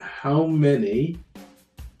how many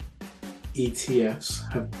ETFs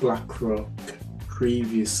have BlackRock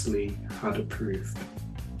previously had approved?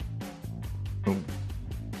 Oh,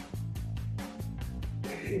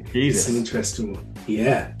 It's an Jesus. interesting one.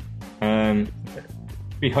 Yeah,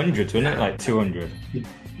 Be hundreds, wouldn't it? Like 200,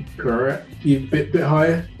 correct. You bit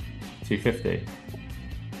higher? 250,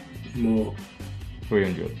 More,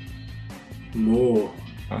 300. more.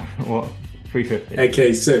 What? 350.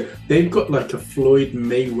 Okay, so they've got like a Floyd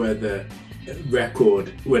Mayweather record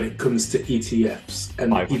when it comes to ETFs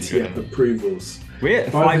and 500. ETF approvals.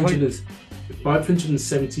 We're 500 500. and,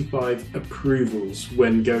 575 approvals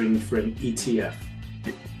when going for an ETF.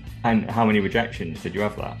 And how many rejections did you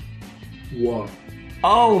have that? One.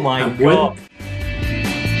 Oh my And when God.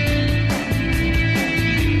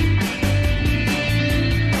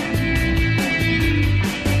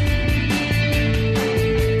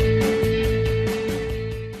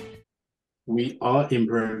 we are in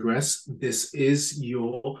progress, this is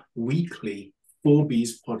your weekly 4Bs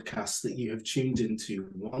podcast that you have tuned into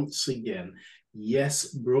once again. Yes,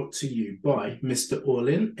 brought to you by Mr.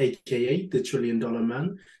 Orlin, aka the Trillion Dollar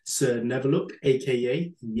Man, Sir Neverlook,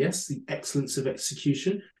 aka yes, the excellence of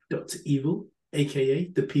execution, Dr. Evil, aka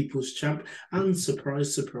the People's Champ, and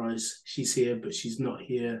surprise, surprise, she's here, but she's not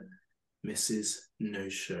here, Mrs. No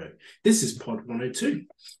Show. This is Pod 102,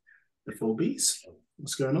 the 4Bs.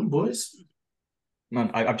 What's going on, boys? Man,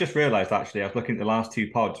 I've just realized actually, I was looking at the last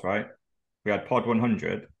two pods, right? We had pod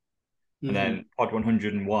 100 and Mm-hmm. then pod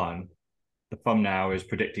 101. The thumbnail is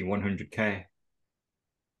predicting 100K.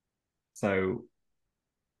 So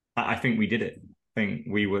I think we did it. I think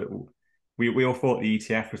we all thought the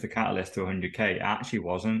ETF was the catalyst to 100K. It actually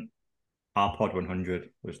wasn't. Our pod 100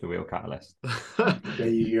 was the real catalyst. There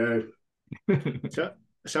you So,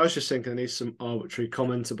 so I was just thinking I need some arbitrary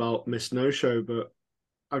comment about Miss No Show, but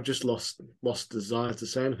I've just lost desire to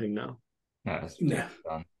say anything now. No, that's go.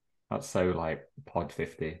 done. That's so like pod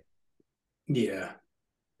 50. Yeah.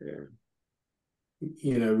 Yeah.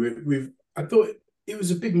 You know, we've I thought it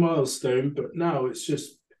was a big milestone, but now it's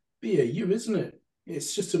just BAU, isn't it?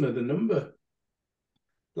 It's just another number.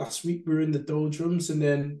 Last week we were in the doldrums, and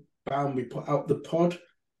then bam, we put out the pod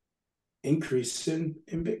increase in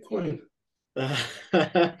Bitcoin.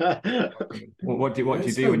 What do you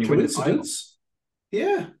It's do no when you win the title? coincidence.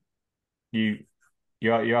 Yeah. You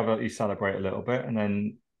you celebrate a little bit, and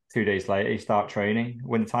then 2 days later you start training,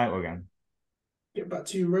 win the title again. Get back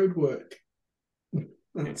to your road work.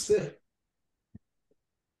 That's it.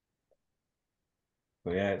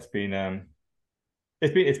 But yeah, it's been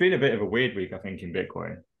a bit of a weird week, I think, in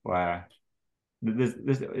Bitcoin, where there's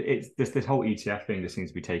this whole ETF thing that seems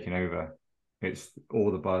to be taking over. It's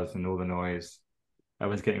all the buzz and all the noise.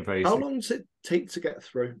 Everyone's getting very How sick. long does it take to get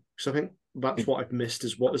through? Because I think that's It, what I've missed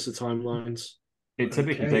is what is the timelines? it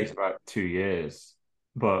typically takes Okay. about 2 years,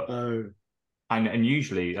 but Oh, and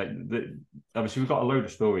usually obviously we've got a load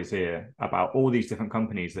of stories here about all these different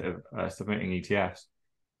companies that are submitting ETFs.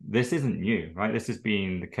 This isn't new, right? This has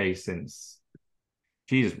been the case since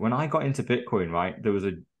Jesus. When I got into Bitcoin, right, it was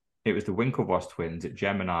the Winklevoss twins at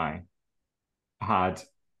Gemini had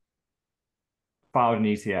filed an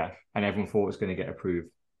ETF, and everyone thought it was going to get approved.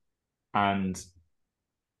 And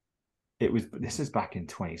this is back in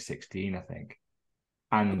 2016, I think,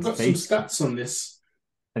 I've and got some they stats on this.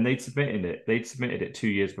 and they'd submitted it 2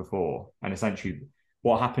 years before, and essentially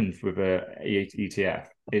what happens with a ETF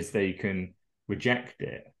is they can reject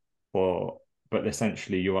it, or but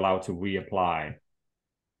essentially you're allowed to reapply,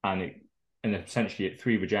 and essentially at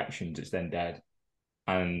three rejections it's then dead.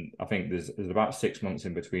 And I think there's about 6 months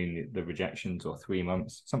in between the rejections, or 3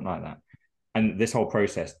 months, something like that. And this whole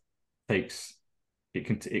process takes it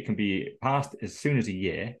can be passed as soon as a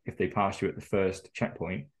year if they pass you at the first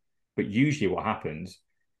checkpoint. But usually what happens,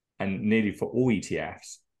 and nearly for all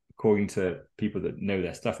ETFs, according to people that know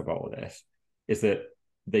their stuff about all this, is that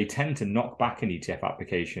they tend to knock back an ETF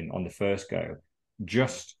application on the first go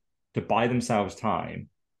just to buy themselves time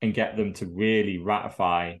and get them to really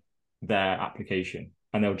ratify their application.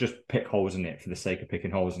 And they'll just pick holes in it for the sake of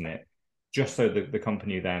picking holes in it, just so the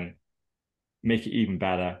company then make it even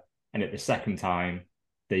better. And at the second time,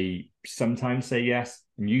 they sometimes say yes,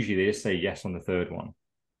 and usually they just say yes on the third one.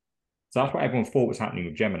 So that's what everyone thought was happening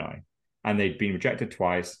with Gemini. And they'd been rejected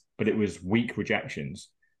twice, but it was weak rejections.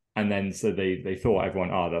 And then so they thought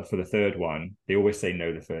everyone, that for the third one, they always say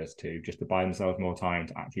no the first two, just to buy themselves more time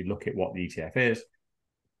to actually look at what the ETF is.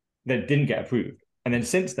 That didn't get approved. And then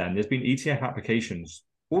since then, there's been ETF applications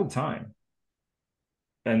all the time.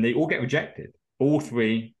 And they all get rejected. All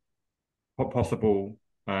three possible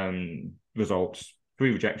results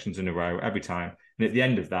 3 rejections in a row every time. And at the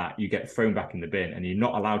end of that, you get thrown back in the bin and you're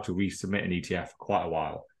not allowed to resubmit an ETF for quite a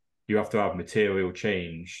while. You have to have material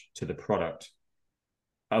change to the product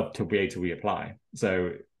to be able to reapply.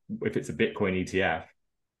 So if it's a Bitcoin ETF,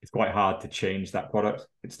 it's quite hard to change that product.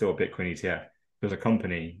 It's still a Bitcoin ETF. As a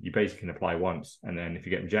company, you basically can apply once, and then if you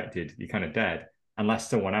get rejected, you're kind of dead, unless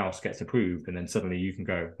someone else gets approved, and then suddenly you can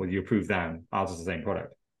go, well, you approve them, ours is the same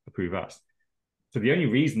product, approve us. So the only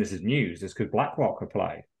reason this is news is because BlackRock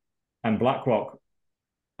applied, and BlackRock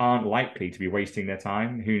aren't likely to be wasting their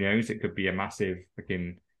time. Who knows? It could be a massive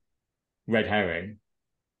freaking red herring.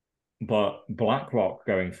 But BlackRock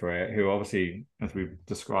going for it, who obviously, as we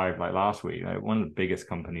described like last week, one of the biggest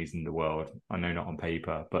companies in the world. I know not on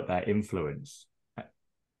paper, but their influence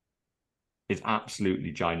is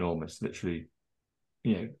absolutely ginormous. Literally,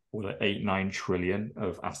 what 8-9 trillion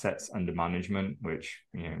of assets under management, which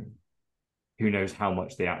who knows how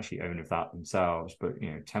much they actually own of that themselves. But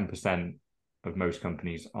 10% of most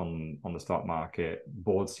companies on the stock market,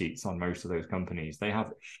 board seats on most of those companies, they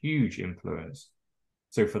have huge influence.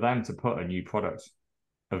 So for them to put a new product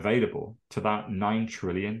available to that 9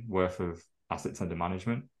 trillion worth of assets under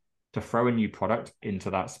management, to throw a new product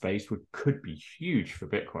into that space could be huge for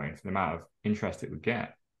Bitcoin, for the amount of interest it would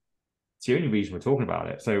get. It's the only reason we're talking about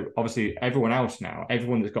it. So obviously everyone else now,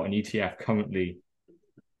 everyone that's got an ETF currently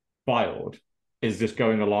filed is just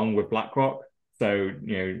going along with BlackRock. So,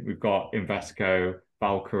 we've got Invesco,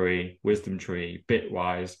 Valkyrie, Wisdom Tree,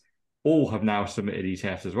 Bitwise, all have now submitted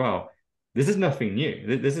ETFs as well. This is nothing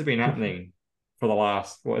new. This has been happening for the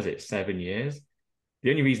last, 7 years? The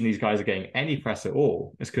only reason these guys are getting any press at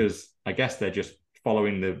all is because I guess they're just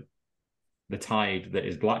following the tide that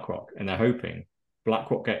is BlackRock, and they're hoping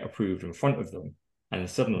BlackRock get approved in front of them, and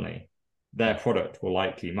suddenly their product will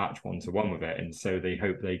likely match 1-to-1 with it, and so they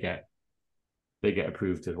hope they get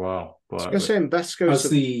approved as well. But I was going to say Invesco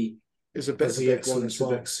is a bit as of the a big one as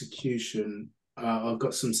well. Excellence of execution. I've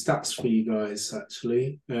got some stats for you guys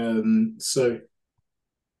actually.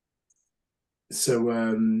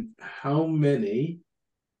 How many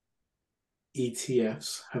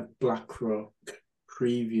ETFs have BlackRock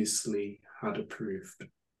previously had approved?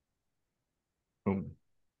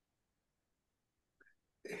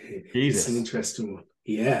 Jesus. It's an interesting one.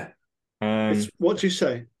 Yeah. What do you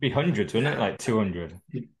say? Be hundreds, wouldn't it? Like 200.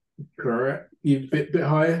 Correct. You bit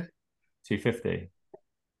higher? 250.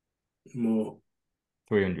 More.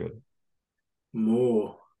 300.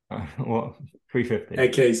 More. What? 350.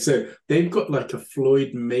 Okay, so they've got like a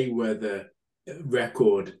Floyd Mayweather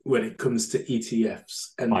record when it comes to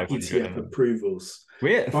ETFs and ETF approvals.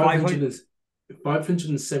 Really?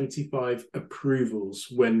 575 approvals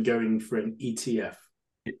when going for an ETF.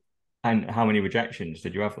 And how many rejections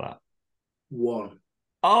did you have that? 1.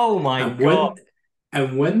 Oh my God.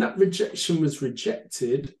 When that rejection was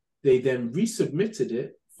rejected, they then resubmitted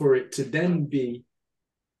it for it to then be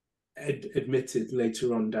admitted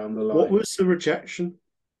later on down the line. What was the rejection?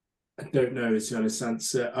 I don't know is the honest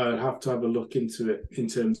answer. I'll have to have a look into it in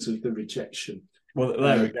terms of the rejection. Well,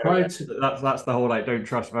 there we go. That's the whole don't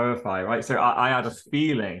trust, verify, right? So I had a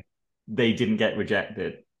feeling they didn't get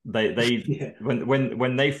rejected. They yeah.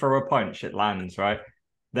 when they throw a punch, it lands, right?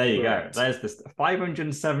 There you go. There's this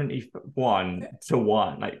 571 to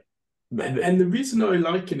 1. And the reason I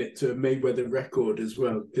liken it to a Mayweather record as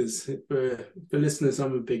well, because for listeners,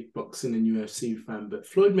 I'm a big boxing and UFC fan, but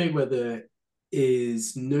Floyd Mayweather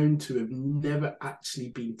is known to have never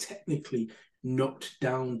actually been technically knocked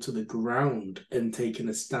down to the ground and taken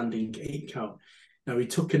a standing 8 count. Now he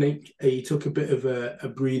took a bit of a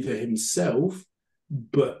breather himself,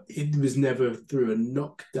 but it was never through a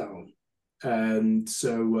knockdown. This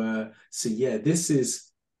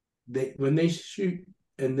is when they shoot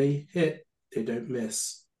and they hit, they don't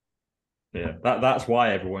miss. Yeah, that's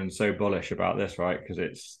why everyone's so bullish about this, right?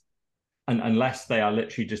 Because unless they are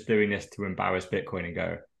literally just doing this to embarrass Bitcoin and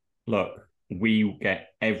go, look, we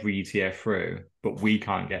get every ETF through, but we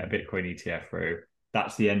can't get a Bitcoin ETF through.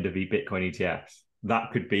 That's the end of the Bitcoin ETFs. That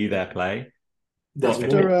could be their play. There's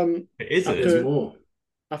more.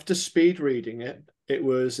 After speed reading it, it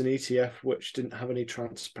was an ETF which didn't have any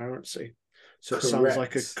transparency. So it sounds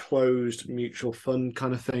like a closed mutual fund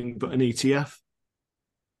kind of thing, but an ETF.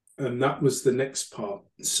 And that was the next part.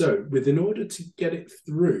 So in order to get it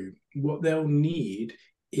through, what they'll need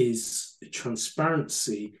is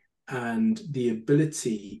transparency and the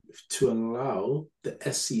ability to allow the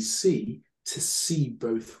SEC to see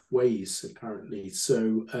both ways, apparently.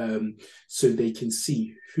 So they can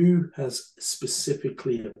see who has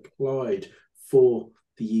specifically applied for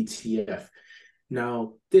the ETF.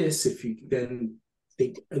 Now, if you then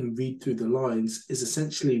think and read through the lines is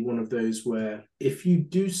essentially one of those where if you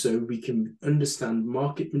do so, we can understand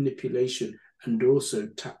market manipulation and also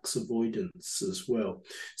tax avoidance as well.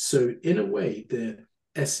 So in a way, the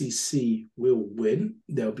SEC will win.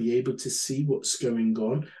 They'll be able to see what's going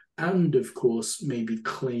on and, of course, maybe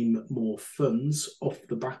claim more funds off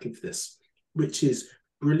the back of this, which is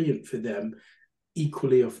brilliant for them.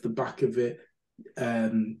 Equally off the back of it,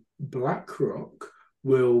 BlackRock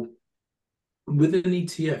will, with an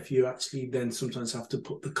ETF, you actually then sometimes have to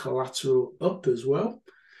put the collateral up as well.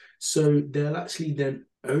 So they'll actually then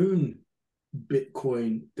own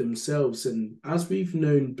Bitcoin themselves. And as we've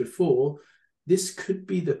known before, this could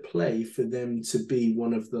be the play for them to be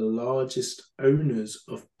one of the largest owners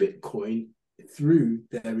of Bitcoin through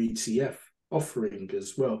their ETF offering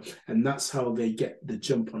as well. And that's how they get the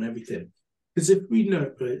jump on everything. Because if we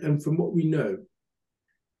know, and from what we know,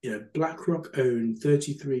 BlackRock own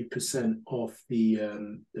 33% of the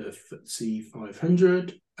FTSE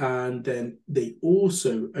 500, and then they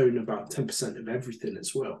also own about 10% of everything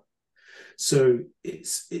as well. So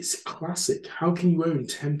it's classic. How can you own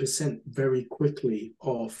 10% very quickly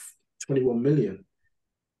of 21 million?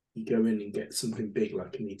 You go in and get something big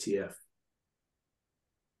like an ETF.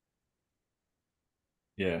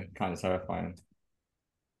 Yeah, kind of terrifying.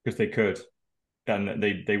 Because they could. Then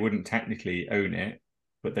they wouldn't technically own it,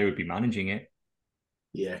 but they would be managing it.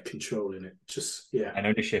 Yeah, controlling it. Just, yeah. And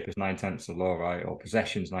ownership is 9/10 of the law, right? Or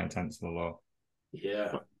possession's 9/10 of the law.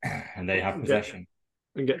 Yeah. And they have possession.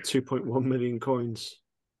 And get 2.1 million coins.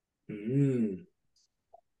 Mm.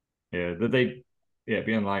 Yeah, it'd be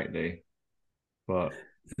unlikely. But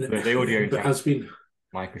they already own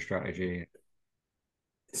MicroStrategy.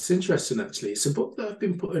 It's interesting, actually. It's a book that I've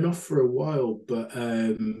been putting off for a while, but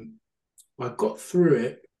I got through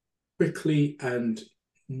it quickly and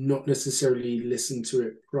not necessarily listened to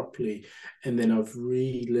it properly. And then I've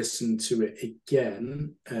re-listened to it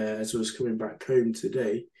again as I was coming back home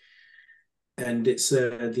today. And it's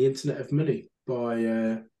The Internet of Money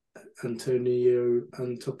by Antonio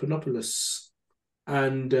Antonopoulos.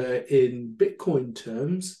 And in Bitcoin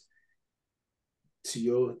terms, to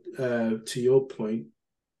your point,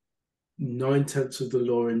 9/10 of the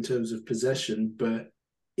law in terms of possession, but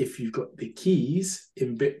if you've got the keys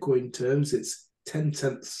in Bitcoin terms, it's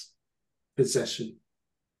 10/10 possession.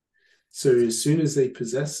 So as soon as they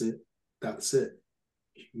possess it, that's it.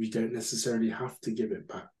 We don't necessarily have to give it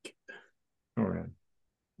back. Oh yeah.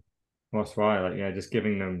 Well, that's right. Like, yeah, just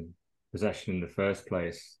giving them possession in the first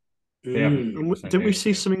place. Did we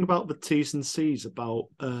see something about the T's and C's about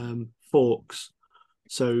forks?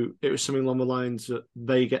 So it was something along the lines that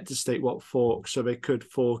they get to state what fork, so they could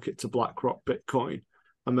fork it to BlackRock Bitcoin,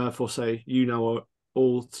 and therefore say, you know,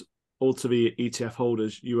 all to the ETF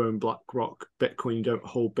holders, you own BlackRock Bitcoin, you don't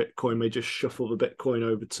hold Bitcoin. They just shuffle the Bitcoin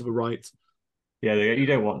over to the right. Yeah, you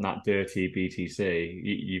don't want that dirty BTC.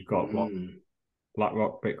 You've got what?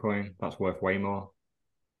 BlackRock Bitcoin. That's worth way more.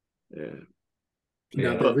 Yeah.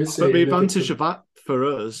 No, but the advantage of that for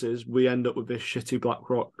us is we end up with this shitty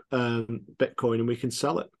BlackRock Bitcoin, and we can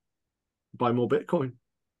sell it, buy more Bitcoin.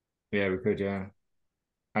 Yeah, we could. Yeah,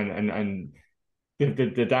 and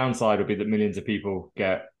the downside would be that millions of people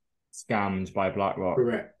get scammed by BlackRock.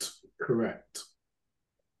 Correct.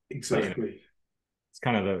 Exactly. But, it's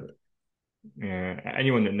kind of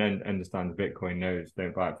anyone that understands Bitcoin knows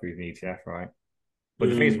don't buy it through an ETF, right?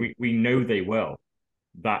 But the thing is, we know they will.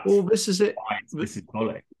 This is it. This is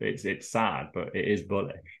bullish. It's sad, but it is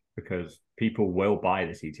bullish because people will buy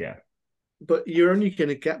this ETF. But you're only going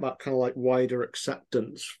to get that kind of like wider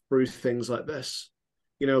acceptance through things like this.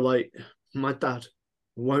 Like my dad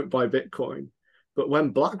won't buy Bitcoin, but when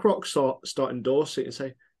BlackRock start endorsing it and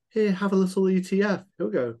say, "Here, have a little ETF," he'll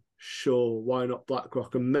go, "Sure, why not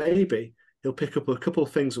BlackRock?" And maybe he'll pick up a couple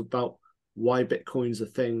of things about why Bitcoin's a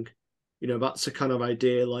thing. That's a kind of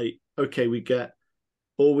idea. Like, okay, we get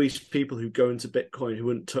all these people who go into Bitcoin who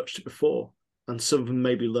hadn't touched it before, and some of them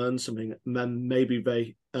maybe learn something, and then maybe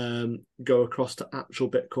they go across to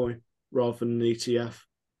actual Bitcoin rather than an ETF.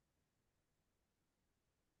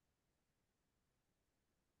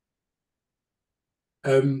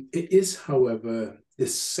 It is, however, the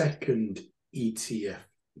second ETF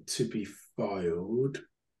to be filed.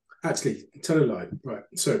 Actually, tell a lie. Right.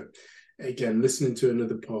 So, again, listening to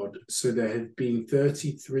another pod. So, there have been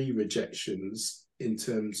 33 rejections in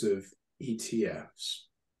terms of ETFs,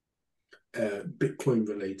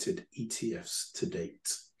 Bitcoin-related ETFs to date.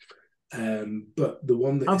 But the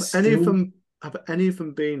one that have any of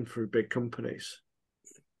them been through big companies?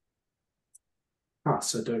 I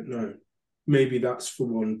don't know. Maybe that's for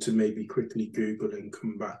one to maybe quickly Google and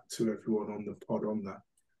come back to everyone on the pod on that.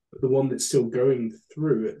 But the one that's still going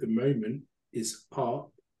through at the moment is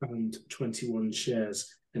ARP and 21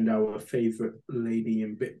 shares. And our favorite lady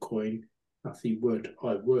in Bitcoin, Kathy Wood,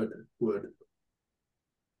 Wood.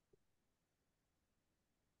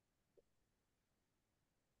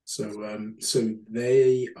 So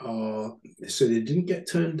they didn't get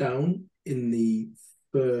turned down in the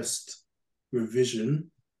first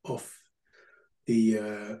revision of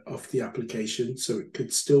the application, so it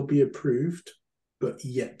could still be approved, but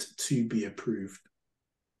yet to be approved.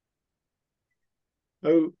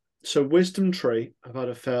 Oh, so Wisdom Tree have had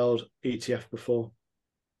a failed ETF before.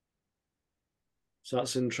 So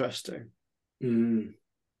that's interesting.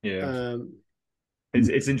 Yeah.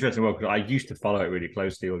 It's interesting. Well, because I used to follow it really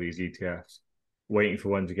closely, all these ETFs, waiting for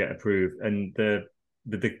one to get approved, and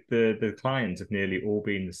the clients have nearly all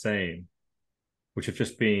been the same, which have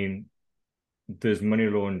just been there's money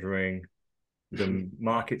laundering, the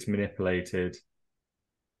market's manipulated,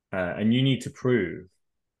 and you need to prove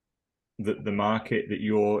that the market that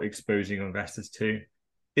you're exposing your investors to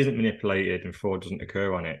isn't manipulated and fraud doesn't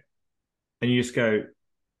occur on it. And you just go,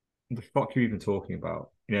 the fuck are you even talking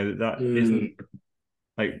about? That isn't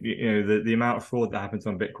like the amount of fraud that happens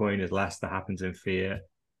on Bitcoin is less that happens in fiat.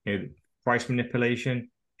 Price manipulation.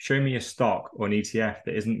 Show me a stock or an ETF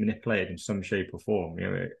that isn't manipulated in some shape or form.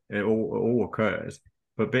 It all occurs.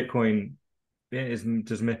 But Bitcoin,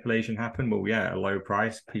 does manipulation happen? Well, yeah, at a low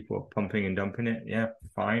price, people are pumping and dumping it. Yeah,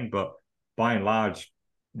 fine. But by and large,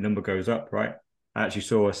 number goes up, right? I actually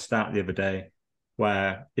saw a stat the other day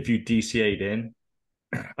where if you DCA'd in,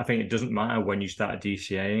 I think it doesn't matter when you start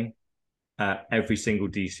DCAing, every single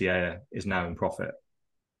DCA is now in profit.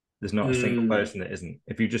 There's not a single person that isn't.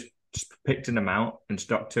 If you just picked an amount and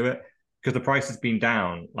stuck to it, because the price has been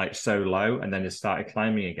down like so low and then it started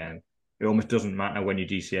climbing again, it almost doesn't matter when you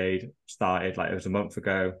DCA'd, started like it was a month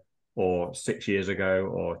ago or 6 years ago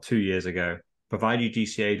or 2 years ago. Provided you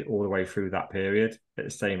DCA'd all the way through that period at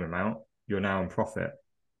the same amount, you're now in profit.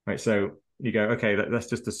 Right. So you go, okay, let's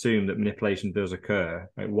just assume that manipulation does occur.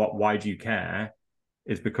 Like, why do you care?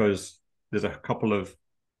 It's because there's a couple of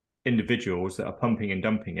individuals that are pumping and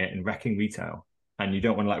dumping it and wrecking retail, and you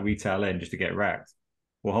don't want to let retail in just to get wrecked.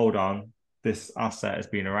 Well, hold on, this asset has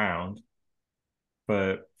been around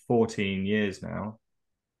for 14 years now,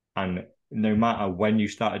 and no matter when you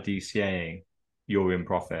start DCAing, you're in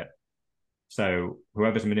profit. So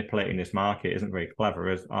whoever's manipulating this market isn't very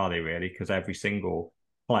clever, are they really? Because every single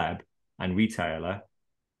pleb and retailer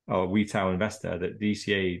or retail investor that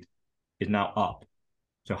DCA'd is now up.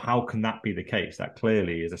 So how can that be the case? That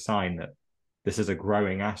clearly is a sign that this is a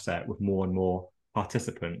growing asset with more and more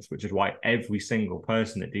participants, which is why every single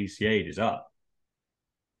person that DCA'd is up.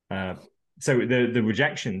 So the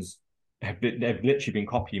rejections have literally been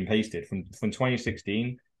copy and pasted from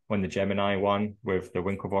 2016 when the Gemini one with the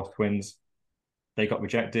Winklevoss twins, they got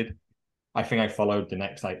rejected. I think I followed the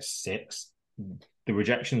next like 6. The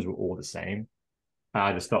rejections were all the same.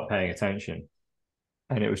 I just stopped paying attention.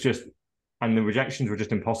 And the rejections were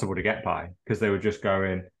just impossible to get by because they were just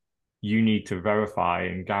going, you need to verify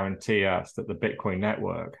and guarantee us that the Bitcoin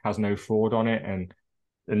network has no fraud on it and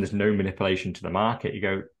there's no manipulation to the market. You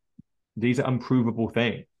go, these are unprovable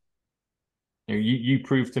things. You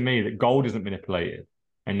prove to me that gold isn't manipulated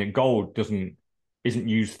and that gold isn't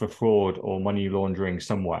used for fraud or money laundering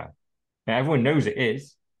somewhere. Now, everyone knows it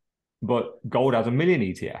is, but gold has a million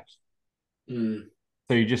ETFs.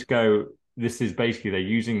 So you just go, this is basically they're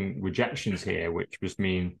using rejections here, which just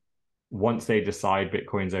mean once they decide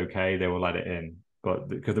Bitcoin's okay, they will let it in. But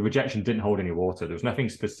because the rejection didn't hold any water, there was nothing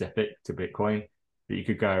specific to Bitcoin that you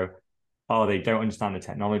could go, oh, they don't understand the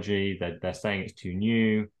technology. They're saying it's too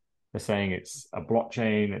new. They're saying it's a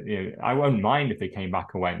blockchain. I won't mind if they came back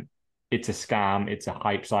and went, it's a scam, it's a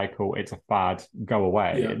hype cycle, it's a fad, go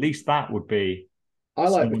away. Yeah. At least that would be I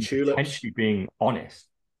like the someone tulips. potentially being honest.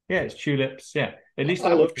 Yeah, it's tulips. Yeah, at least I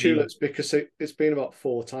that love would be... tulips because it's been about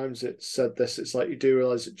 4 times it's said this. It's like you do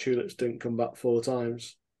realize that tulips didn't come back 4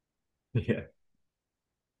 times. Yeah.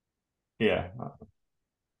 Yeah.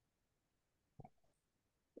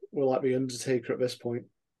 We're like the Undertaker at this point.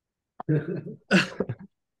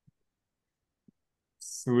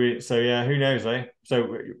 So yeah, who knows, eh?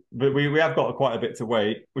 So, but we have got quite a bit to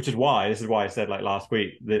wait, which is why I said like last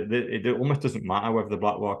week that it almost doesn't matter whether the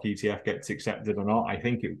BlackRock ETF gets accepted or not. I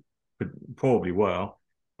think it probably will,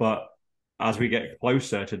 but as we get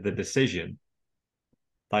closer to the decision,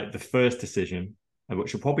 like the first decision,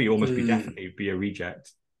 which will probably almost be definitely be a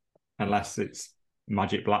reject, unless it's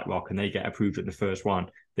Magic BlackRock and they get approved at the first one.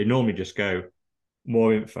 They normally just go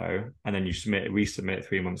more info, and then you resubmit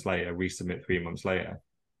 3 months later, resubmit 3 months later.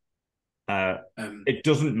 It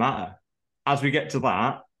doesn't matter. As we get to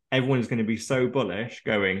that, everyone's going to be so bullish,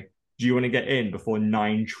 going, "Do you want to get in before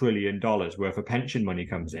 $9 trillion worth of pension money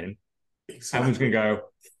comes in?" Everyone's Exactly. going to go,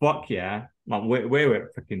 "Fuck yeah!" Like we're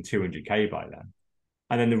at freaking 200K by then,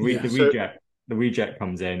 and then Yeah. the reject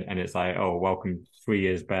comes in, and it's like, "Oh, welcome 3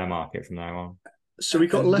 years bear market from now on." So we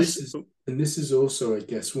got And less. this is also, I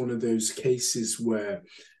guess, one of those cases where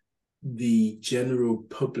the general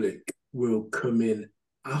public will come in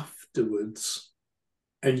afterwards,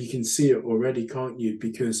 and you can see it already, can't you?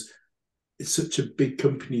 Because it's such a big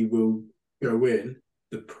company will go in,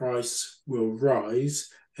 the price will rise,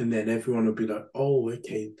 and then everyone will be like, "Oh,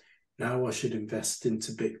 okay, now I should invest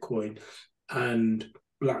into Bitcoin." And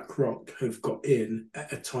BlackRock have got in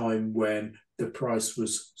at a time when the price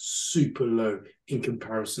was super low in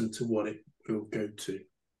comparison to what it will go to.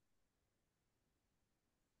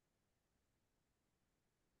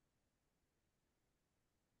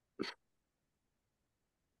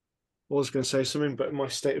 I was going to say something, but in my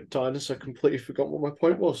state of tiredness, I completely forgot what my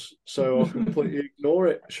point was. So I'll completely ignore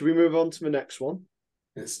it. Should we move on to the next one?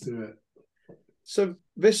 Let's do it. So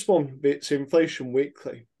this one, it's Inflation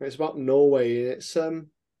Weekly. It's about Norway. It's a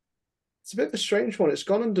bit of a strange one. It's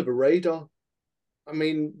gone under the radar. I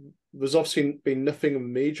mean, there's obviously been nothing in the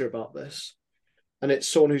media about this, and it's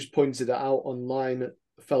someone who's pointed it out online, a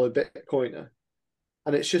fellow Bitcoiner,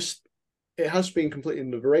 and it has been completely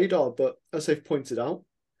under the radar. But as they've pointed out,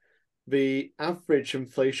 the average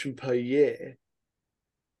inflation per year,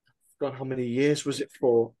 God, how many years was it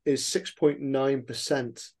for, is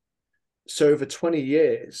 6.9%. So over 20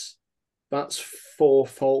 years, that's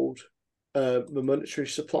fourfold the monetary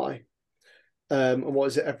supply. And what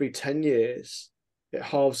is it, every 10 years, it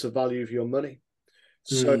halves the value of your money.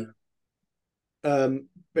 So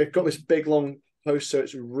they've got this big long post, so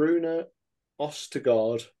it's Runa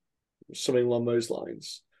Ostergaard, something along those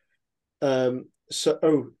lines. In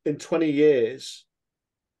 20 years,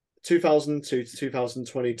 2002 to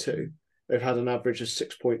 2022, they've had an average of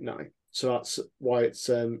 6.9. So that's why it's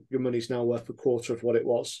your money's now worth a quarter of what it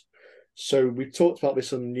was. So we've talked about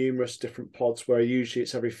this on numerous different pods, where usually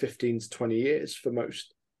it's every 15 to 20 years for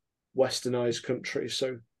most westernized countries.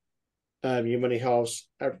 So your money halves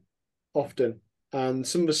often. And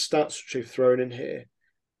some of the stats which they've thrown in here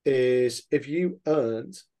is if you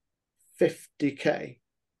earned 50K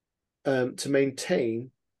to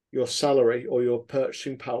maintain your salary or your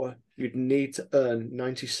purchasing power, you'd need to earn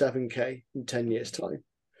 97K in 10 years' time.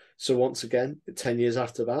 So once again, 10 years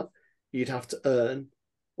after that, you'd have to earn,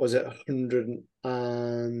 was it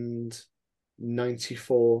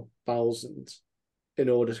 194,000 in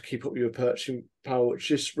order to keep up your purchasing power,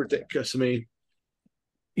 which is ridiculous. I mean,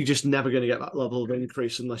 you're just never going to get that level of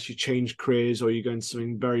increase unless you change careers or you go into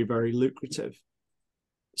something very, very lucrative.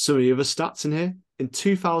 Some of the other stats in here. In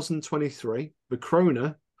 2023, the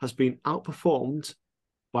krona has been outperformed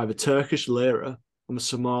by the Turkish lira and the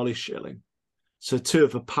Somali shilling. So two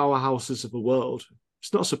of the powerhouses of the world.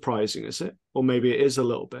 It's not surprising, is it? Or maybe it is a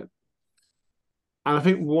little bit. And I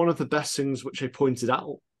think one of the best things which they pointed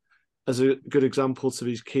out as a good example to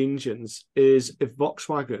these Keynesians is if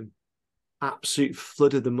Volkswagen absolutely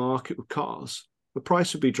flooded the market with cars, the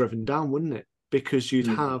price would be driven down, wouldn't it? Because you'd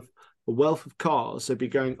have a wealth of cars. They'd be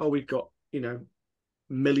going, oh, we've got,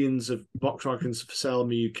 millions of Volkswagens for sale in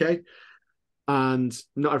the UK, and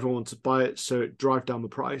not everyone wants to buy it, so it drive down the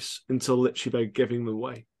price until literally they're giving them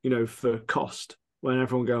away, for cost, when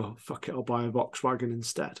everyone go, oh, fuck it, I'll buy a Volkswagen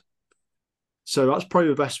instead. So that's probably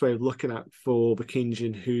the best way of looking at for the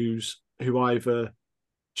Keynesian who either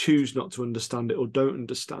choose not to understand it or don't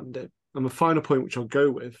understand it. And the final point, which I'll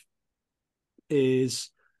go with, is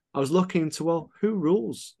I was looking into, well, who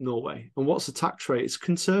rules Norway and what's the tax rate? It's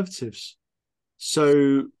Conservatives.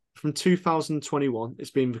 So from 2021, it's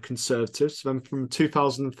been the Conservatives. Then from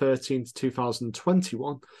 2013 to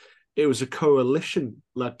 2021, it was a coalition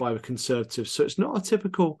led by the Conservatives. So it's not a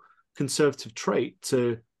typical Conservative trait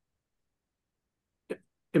to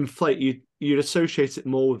inflate. You'd associate it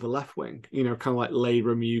more with the left wing, kind of like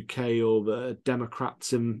Labour in the UK or the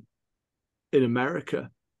Democrats in America.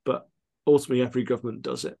 But ultimately, every government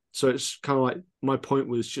does it. So it's kind of like, my point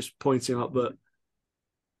was just pointing out that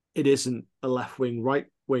it isn't a left wing, right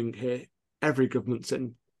wing here. Every government's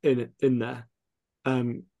in there,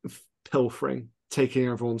 pilfering, taking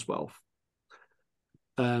everyone's wealth.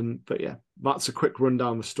 But yeah, that's a quick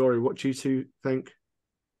rundown of the story. What do you two think?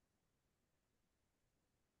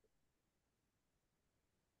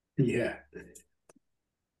 Yeah.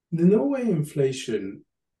 The Norway inflation,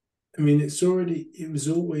 I mean, it was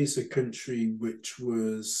always a country which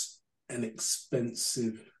was an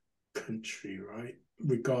expensive country, right?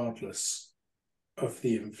 Regardless of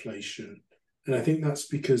the inflation. And I think that's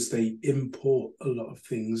because they import a lot of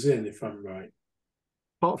things in, if I'm right.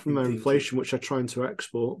 Apart from in their thinking. inflation, which they're trying to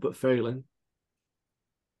export but failing.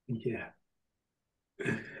 Yeah.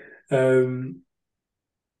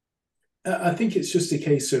 I think it's just a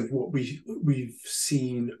case of what we've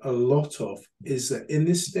seen a lot of is that in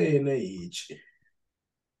this day and age,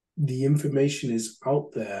 the information is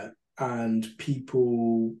out there and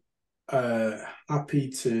people are happy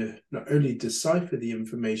to not only decipher the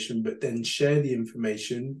information, but then share the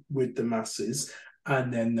information with the masses.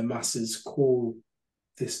 And then the masses call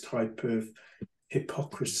this type of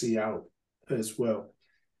hypocrisy out as well.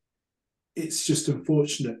 It's just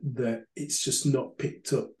unfortunate that it's just not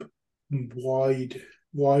picked up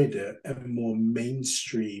wider and more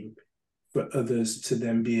mainstream for others to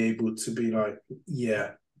then be able to be like,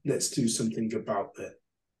 yeah, let's do something about it,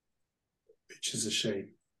 which is a shame.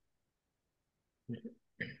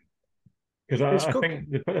 Because I think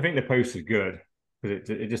the post is good because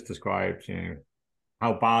it just describes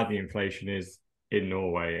how bad the inflation is in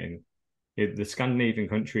Norway, and the Scandinavian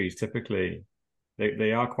countries typically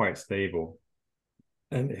they are quite stable,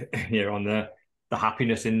 and on the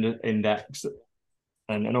happiness index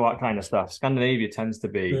and all that kind of stuff. Scandinavia tends to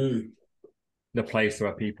be the place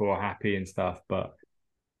where people are happy and stuff, but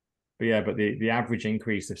the average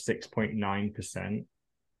increase of 6.9%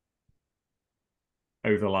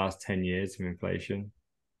 over the last 10 years of inflation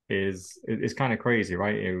is kind of crazy,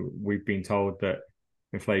 right? We've been told that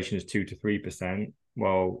inflation is 2 to 3%.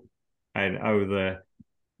 Well, and over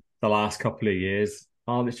the last couple of years,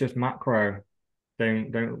 it's just macro.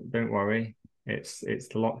 Don't worry. It's the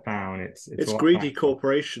lockdown. It's greedy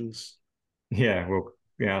corporations. Yeah, well,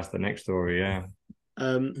 yeah, that's the next story. Yeah.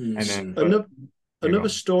 And then another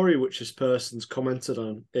story which this person's commented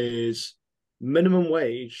on is minimum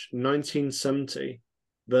wage 1970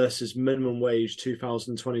 versus minimum wage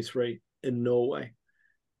 2023 in Norway.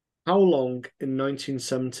 How long in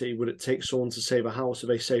 1970 would it take someone to save a house if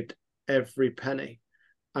they saved every penny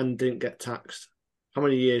and didn't get taxed? How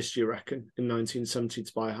many years do you reckon in 1970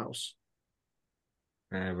 to buy a house?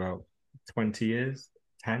 About 20 years,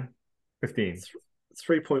 10, 15.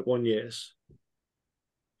 3.1 years.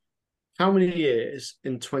 How many years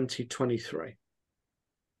in 2023?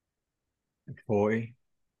 40.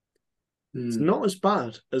 It's not as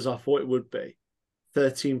bad as I thought it would be.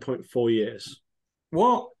 13.4 years.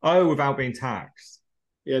 What? Oh, without being taxed.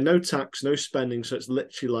 Yeah, no tax, no spending. So it's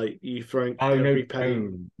literally like you throwing every penny.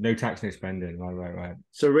 No tax, no spending. Right.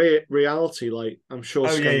 So reality, like I'm sure.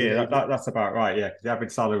 Oh yeah. That's about right. Yeah, because the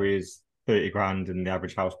average salary is 30 grand and the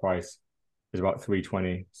average house price is about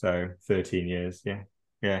 320. So 13 years.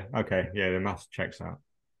 Yeah. Okay. Yeah, the maths checks out.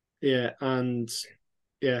 Yeah, and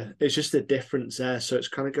yeah, it's just a difference there. So it's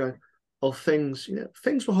kind of going, things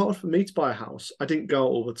were hard for me to buy a house. I didn't go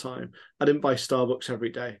out all the time. I didn't buy Starbucks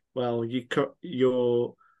every day. Well,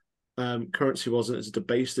 your currency wasn't as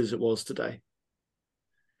debased as it was today.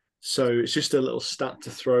 So it's just a little stat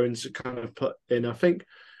to throw in to kind of put in. I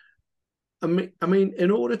mean,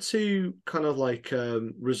 in order to kind of like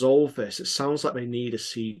resolve this, it sounds like they need a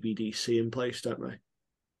CBDC in place, don't they?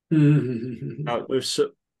 With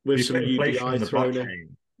some UBI thrown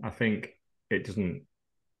in. I think it doesn't.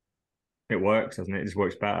 It works, doesn't it? It just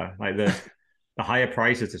works better. Like the higher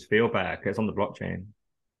prices just feel better because it's on the blockchain.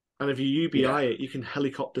 And if you UBI it, you can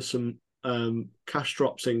helicopter some cash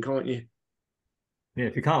drops in, can't you? Yeah,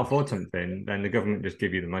 if you can't afford something, then the government just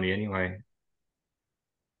give you the money anyway.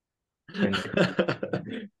 Nothing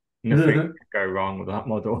can go wrong with that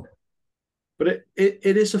model. But it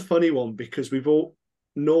is a funny one because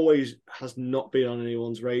Norway has not been on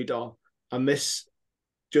anyone's radar, and this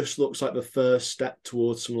just looks like the first step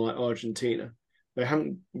towards something like Argentina. They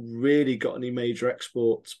haven't really got any major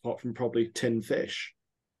exports apart from probably tin fish.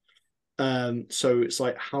 So it's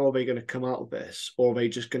like, how are they going to come out of this? Or are they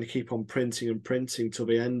just going to keep on printing and printing till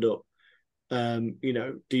they end up,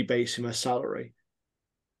 debasing their salary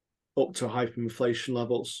up to hyperinflation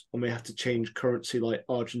levels and they have to change currency like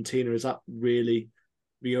Argentina? Is that really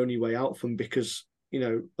the only way out for them? Because,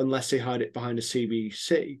 unless they hide it behind a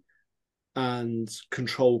CBC and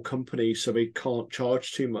control companies so they can't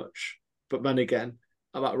charge too much. But then again,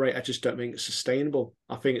 at that rate, I just don't think it's sustainable.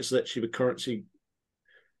 I think it's literally the currency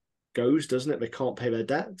goes, doesn't it? They can't pay their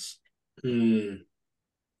debts. I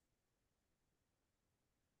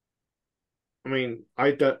mean,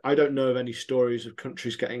 I don't know of any stories of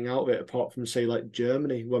countries getting out of it apart from say like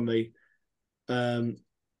Germany when they I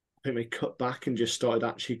think they cut back and just started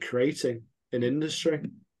actually creating an industry.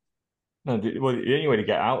 No, the only way to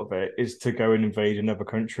get out of it is to go and invade another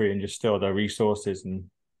country and just steal their resources and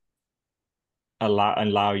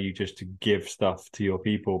allow you just to give stuff to your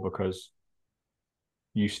people because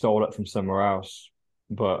you stole it from somewhere else.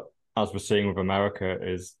 But as we're seeing with America,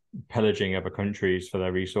 is pillaging other countries for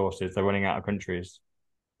their resources. They're running out of countries.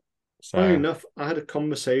 Funny So enough, I had a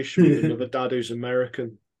conversation with another dad who's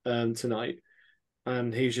American tonight,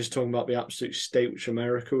 and he's just talking about the absolute state which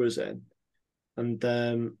America was in.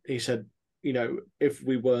 And he said, if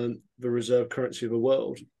we weren't the reserve currency of the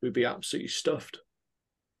world, we'd be absolutely stuffed.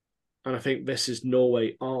 And I think this is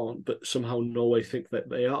Norway aren't, but somehow Norway think that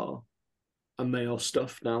they are, and they are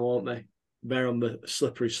stuffed now, aren't they? They're on the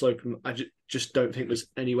slippery slope. And I just don't think there's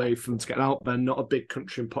any way for them to get out. They're not a big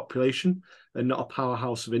country in population. They're not a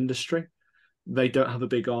powerhouse of industry. They don't have a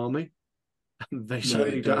big army. They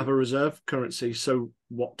certainly don't have a reserve currency. So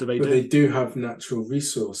what do they do? But they do have natural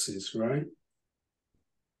resources, right?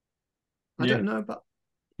 I don't know, but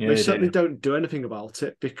yeah, they certainly don't do anything about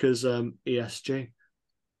it because ESG.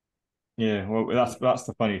 Yeah, well, that's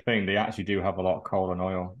the funny thing. They actually do have a lot of coal and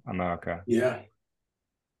oil, America. Yeah.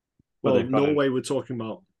 But Well, Norway we're talking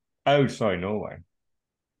about. Oh, sorry, Norway.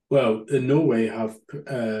 Well, in Norway have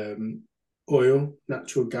oil,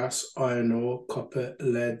 natural gas, iron ore, copper,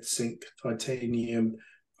 lead, zinc, titanium,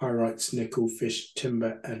 pyrites, nickel, fish,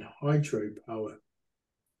 timber, and hydropower.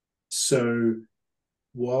 So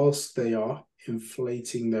whilst they are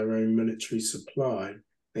inflating their own monetary supply,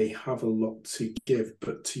 they have a lot to give.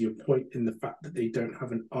 But to your point, in the fact that they don't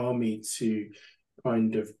have an army to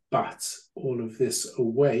kind of bat all of this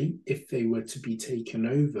away, if they were to be taken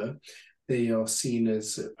over, they are seen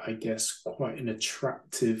as, I guess, quite an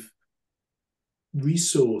attractive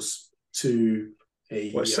resource to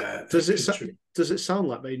a country. Does it sound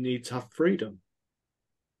like they need to have freedom?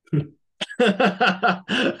 Can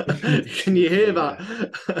you hear that?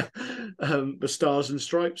 The stars and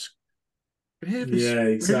stripes. Yeah,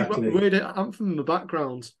 exactly. Really weird anthem in the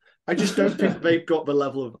background. I just don't think they've got the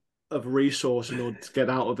level of resource in order to get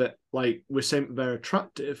out of it. Like, we're saying they're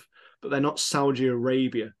attractive, but they're not Saudi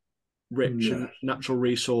Arabia rich in natural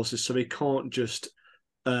resources, so they can't just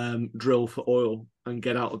drill for oil and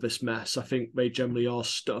get out of this mess. I think they generally are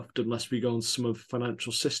stuffed unless we go on some of the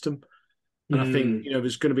financial system. And I think,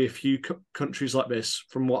 there's going to be a few countries like this.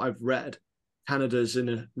 From what I've read, Canada's in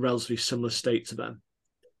a relatively similar state to them.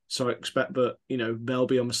 So I expect that, they'll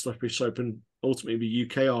be on the slippery slope, and ultimately the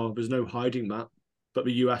UK are. There's no hiding that. But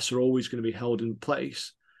the US are always going to be held in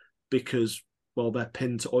place because, well, they're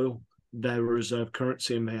pinned to oil. They're a reserve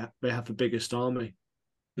currency, and they have the biggest army.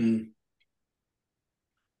 And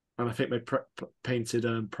I think they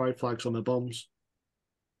painted pride flags on their bombs.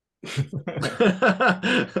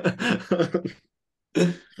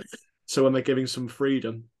 So when they're giving some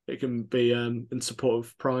freedom, it can be in support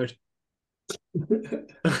of pride.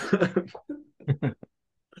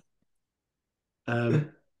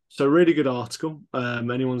 So really good article.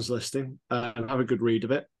 Anyone's listening, have a good read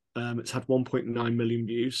of it. It's had 1.9 million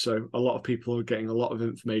views, so a lot of people are getting a lot of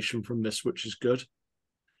information from this, which is good.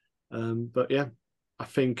 But yeah, I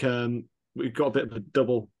think we've got a bit of a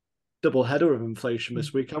double header of inflation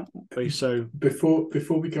this week, haven't we? So before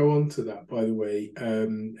we go on to that, by the way,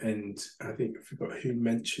 and I think I forgot who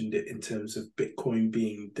mentioned it in terms of Bitcoin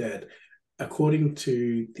being dead. According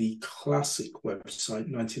to the classic website,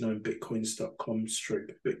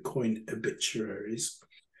 99bitcoins.com/Bitcoin obituaries,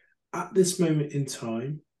 at this moment in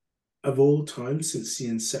time, of all time since the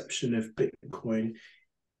inception of Bitcoin,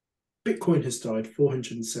 Bitcoin has died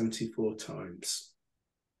 474 times.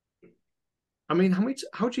 I mean,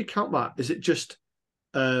 how do you count that? Is it just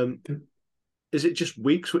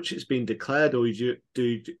weeks which it's been declared, or do you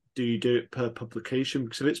do it per publication?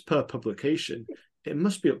 Because if it's per publication, it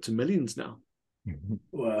must be up to millions now.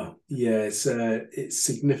 Well, yeah, it's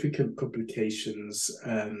significant publications,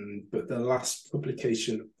 but the last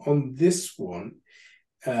publication on this one,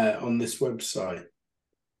 on this website,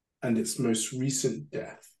 and its most recent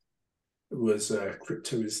death was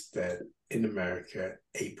Crypto is Dead in America,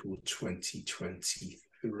 April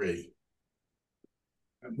 2023,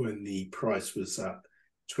 when the price was at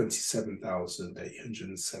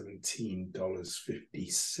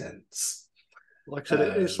 $27,817.50. Like I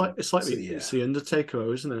said, it's like it's the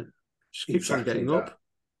Undertaker, isn't it? Just keeps on getting up.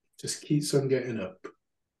 Just keeps on getting up.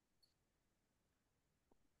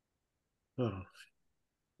 Oh.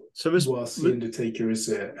 So whilst the Undertaker is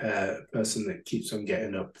a person that keeps on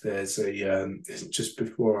getting up, there's just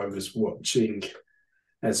before I was watching,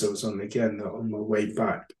 as I was on my way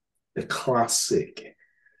back, the classic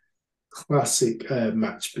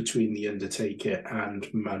match between the Undertaker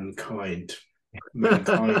and Mankind.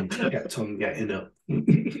 Mankind kept on getting up from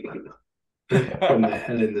the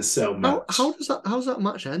Hell in the Cell match. How's that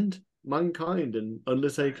match end? Mankind and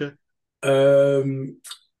Undertaker.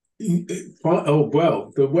 Oh,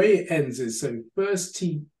 well, the way it ends is so first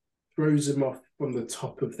he throws him off from the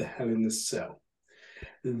top of the Hell in the Cell.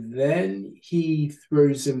 Then he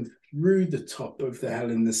throws him through the top of the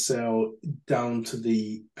Hell in the Cell down to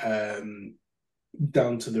the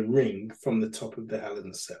ring from the top of the Hell in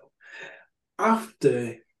the Cell.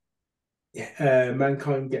 After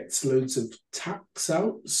mankind gets loads of tacks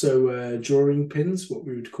out, so drawing pins, what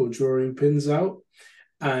we would call drawing pins out,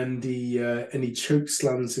 and he choke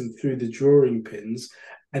slams him through the drawing pins,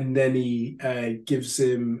 and then he gives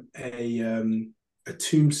him a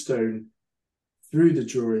tombstone through the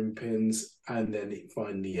drawing pins, and then it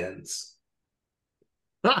finally ends.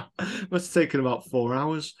 Must have taken about 4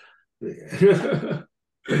 hours. Yeah,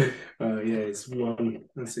 it's one,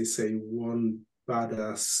 as they say, one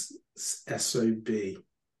badass SOB,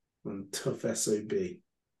 one tough SOB,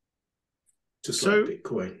 just like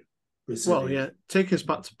Bitcoin. Well, yeah, take us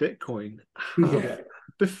back to Bitcoin. Yeah.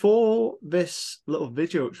 Before this little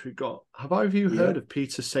video which we got, have either of you heard of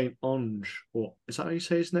Peter St. Onge? Or is that how you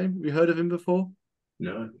say his name? Have you heard of him before?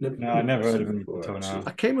 No, I never heard of him until now.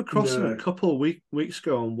 I came across him a couple of weeks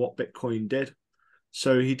ago on What Bitcoin Did.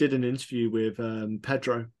 So he did an interview with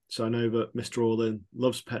Pedro. So I know that Mr. Orlin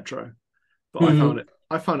loves Pedro, but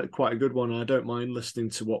I found it quite a good one. I don't mind listening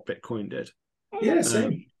to What Bitcoin Did. Yeah,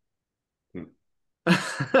 same.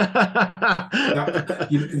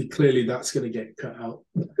 Clearly that's going to get cut out.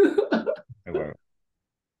 Well,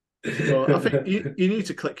 I think you need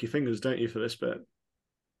to click your fingers, don't you, for this bit?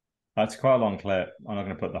 That's quite a long clip. I'm not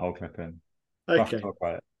going to put the whole clip in. Okay. Talk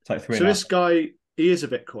about it. It's like 3 so this guy, he is a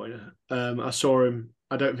Bitcoiner. I saw him.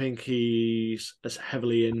 I don't think he's as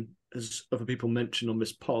heavily in as other people mention on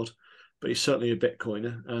this pod, but he's certainly a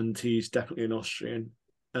Bitcoiner, and he's definitely an Austrian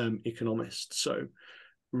economist. So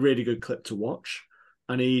really good clip to watch.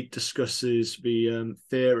 And he discusses the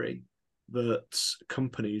theory that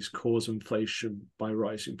companies cause inflation by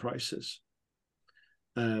rising prices.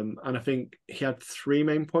 And I think he had 3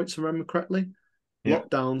 main points, if I remember correctly. Yeah.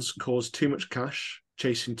 Lockdowns cause too much cash,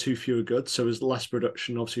 chasing too fewer goods. So there's less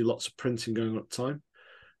production, obviously lots of printing going on at the time.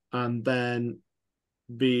 And then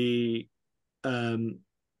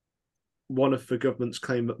one of the government's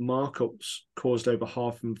claim that markups caused over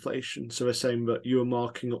half inflation. So they're saying that you were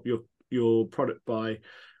marking up your product by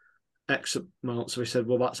X amount. So they said,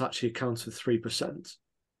 well, that's actually accounts for 3%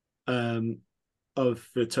 of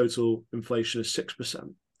the total inflation is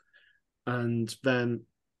 6%. And then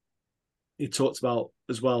he talked about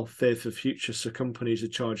as well fear for the future. So companies are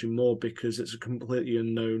charging more because it's a completely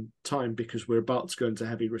unknown time, because we're about to go into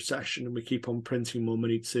heavy recession and we keep on printing more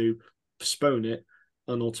money to postpone it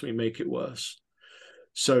and ultimately make it worse.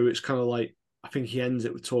 So it's kind of like, I think he ends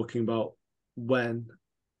it with talking about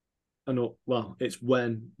it's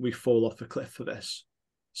when we fall off a cliff for this.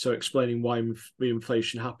 So explaining why the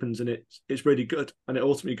inflation happens, and it's really good. And it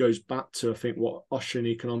ultimately goes back to, I think, what Austrian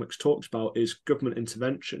economics talks about is government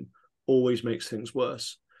intervention always makes things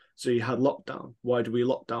worse. So you had lockdown. Why do we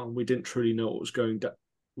lock down? We didn't truly know what was going down.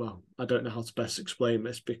 Well, I don't know how to best explain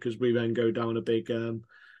this, because we then go down a big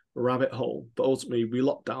rabbit hole. But ultimately, we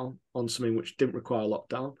locked down on something which didn't require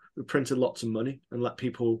lockdown. We printed lots of money and let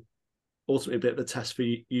people, ultimately a bit of a test for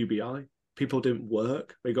UBI. People didn't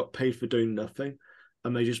work. They got paid for doing nothing.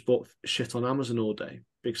 And they just bought shit on Amazon all day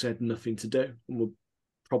because they had nothing to do and were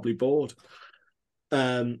probably bored.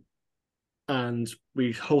 And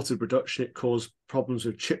we halted production. It caused problems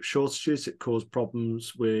with chip shortages. It caused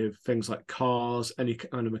problems with things like cars, any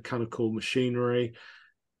kind of mechanical machinery.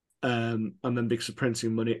 And then because of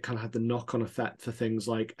printing money, it kind of had the knock-on effect for things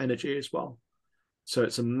like energy as well. So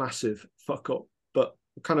it's a massive fuck up. But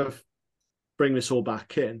kind of bring this all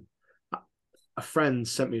back in. A friend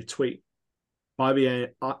sent me a tweet by the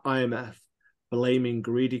IMF blaming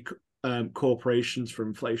greedy corporations for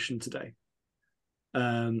inflation today.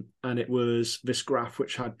 And it was this graph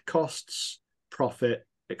which had costs, profit,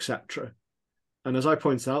 etc. And as I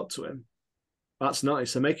pointed out to him, that's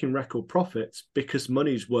nice. They're making record profits because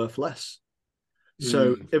money's worth less.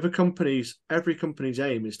 So if every company's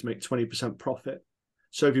aim is to make 20% profit.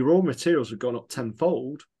 So if your raw materials have gone up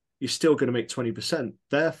tenfold, you're still going to make 20%.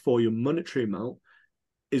 Therefore, your monetary amount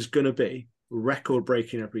is going to be record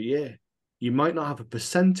breaking every year. You might not have a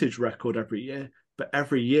percentage record every year, but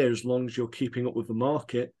every year, as long as you're keeping up with the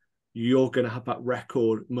market, you're going to have that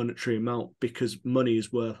record monetary amount because money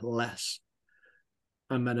is worth less.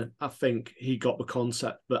 And then I think he got the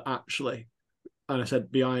concept that actually, and I said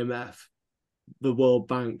the IMF, the World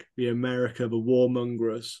Bank, the America, the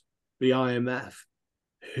warmongers, the IMF,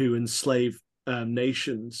 who enslave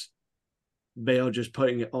nations, they are just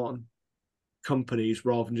putting it on companies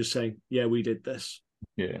rather than just saying, yeah, we did this.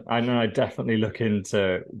 Yeah, and I definitely look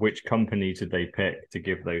into which company did they pick to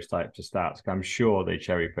give those types of stats. I'm sure they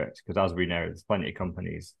cherry picked because, as we know, there's plenty of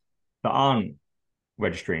companies that aren't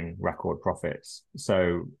registering record profits.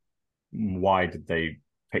 So why did they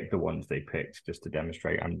pick the ones they picked just to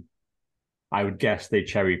demonstrate? And I would guess they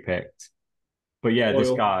cherry picked. But yeah, this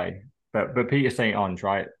Oil. guy. But Peter St. Onge,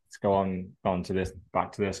 right? Let's go on to this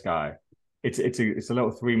back to this guy. It's a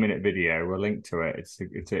little 3 minute video. We'll link to it.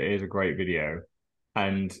 It is a great video,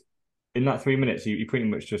 and in that 3 minutes, he pretty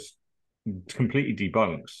much just completely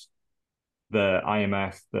debunks the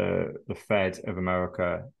IMF, the Fed of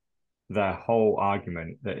America, their whole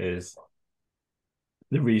argument that is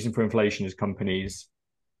the reason for inflation is companies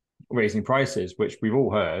raising prices, which we've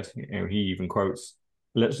all heard. He even quotes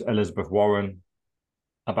Elizabeth Warren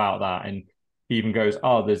about that, and he even goes,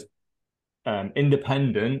 "Oh, there's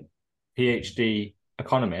independent PhD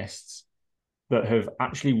economists that have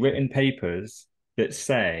actually written papers that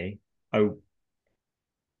say, oh,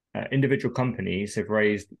 individual companies have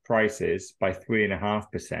raised prices by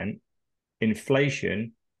 3.5%.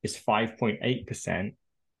 Inflation is 5.8%.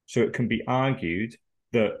 So it can be argued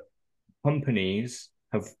that companies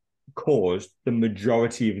have caused the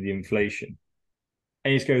majority of the inflation."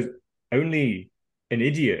 And he just goes, only an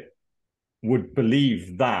idiot would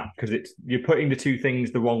believe that because you're putting the two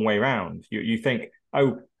things the wrong way around. You think,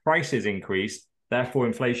 oh, prices increased, therefore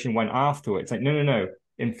inflation went after it. It's like, no.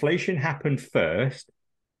 Inflation happened first.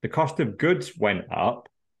 The cost of goods went up.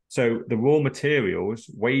 So the raw materials,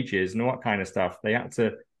 wages, and all that kind of stuff, they had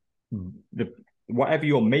to, whatever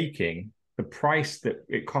you're making, the price that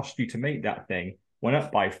it cost you to make that thing went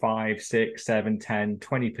up by 5, 6, 7, 10,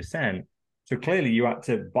 20%. So clearly you had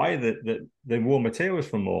to buy the raw materials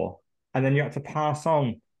for more, and then you had to pass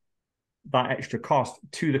on that extra cost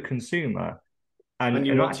to the consumer. And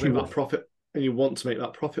you want to actually make that profit, and you want to make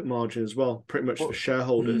that profit margin as well, pretty much for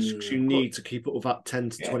shareholders, because you need to keep up with that 10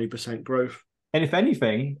 to 20% growth. And if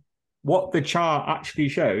anything, what the chart actually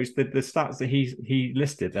shows, the stats that he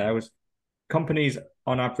listed there was companies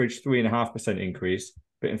on average 3.5% increase,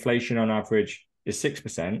 but inflation on average is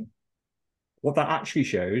 6%. What that actually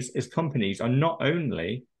shows is companies are not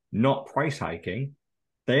only not price hiking,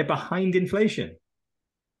 they're behind inflation.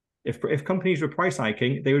 If companies were price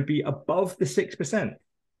hiking, they would be above the 6%.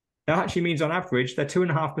 That actually means on average they're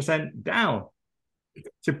 2.5% down.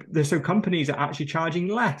 So companies are actually charging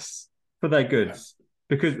less for their goods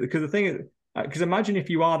because the thing is, because imagine if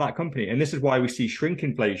you are that company, and this is why we see shrink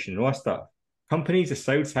inflation and all that stuff. Companies are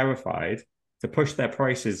so terrified to push their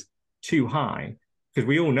prices too high because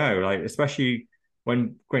we all know, like especially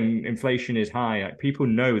when inflation is high, like people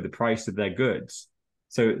know the price of their goods.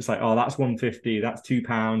 So it's like, oh, that's 150, that's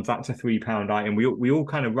 £2, that's a £3 item. We all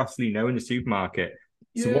kind of roughly know in the supermarket.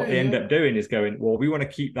 So what they end up doing is going, well, we want to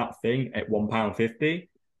keep that thing at £1.50,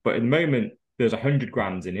 but at the moment there's 100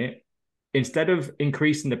 grams in it. Instead of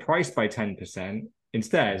increasing the price by 10%,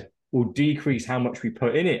 instead we'll decrease how much we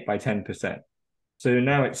put in it by 10%. So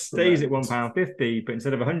now it stays at £1.50, but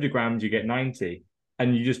instead of 100 grams, you get 90.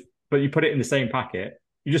 And but you put it in the same packet,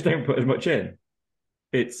 you just don't put as much in.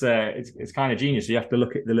 It's kind of genius. You have to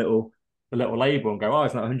look at the little label and go, oh,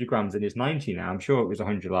 it's not 100 grams and it's 90 now. I'm sure it was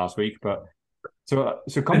 100 last week, but so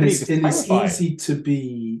companies and it's easy to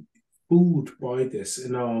be fooled by this,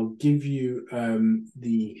 and I'll give you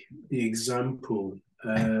the example.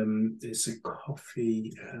 It's a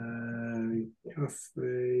coffee,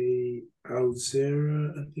 Cafe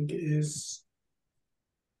Alzera, I think it is.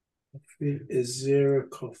 Coffee Azera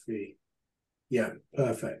coffee. Yeah,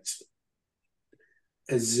 perfect.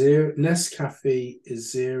 Nescafe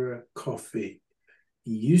Azera coffee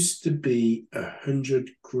used to be 100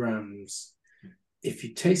 grams. If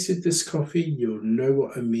you tasted this coffee, you'll know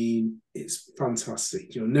what I mean. It's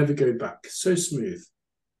fantastic. You'll never go back. So smooth.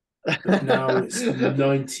 But now it's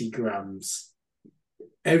 90 grams.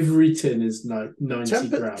 Every tin is 90 grams.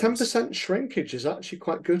 10% shrinkage is actually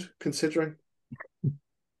quite good considering.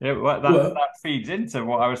 Yeah, that feeds into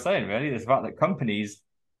what I was saying, really. It's about that companies,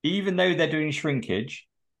 even though they're doing shrinkage,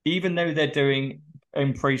 even though they're doing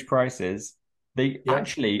increased prices, they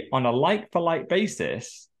actually, on a like-for-like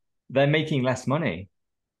basis, they're making less money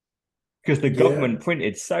because the government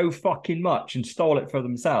printed so fucking much and stole it for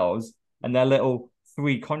themselves and their little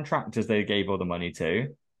 3 contractors they gave all the money to.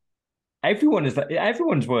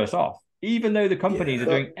 Everyone's worse off, even though the companies are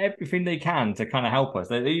doing everything they can to kind of help us.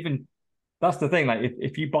 That's the thing. Like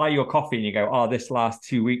if you buy your coffee and you go, oh, this lasts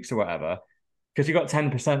 2 weeks or whatever, because you got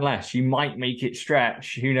 10% less, you might make it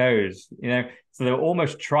stretch. Who knows? So they're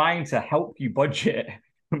almost trying to help you budget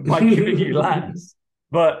by giving you less.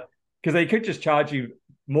 But because they could just charge you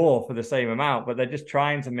more for the same amount, but they're just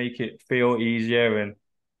trying to make it feel easier. And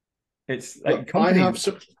it's like companies.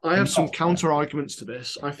 I have some counter arguments to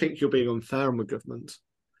this. I think you're being unfair on the government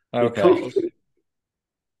Okay.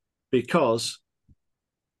 because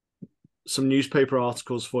some newspaper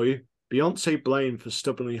articles for you. Beyonce blamed for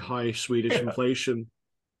stubbornly high Swedish inflation.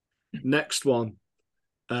 Next one.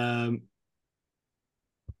 In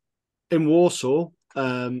Warsaw,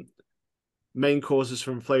 main causes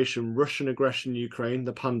for inflation: Russian aggression in Ukraine,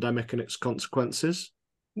 the pandemic and its consequences,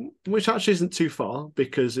 which actually isn't too far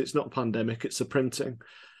because it's not a pandemic, it's the printing.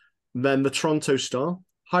 Then the Toronto Star: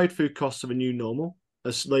 high food costs of a new normal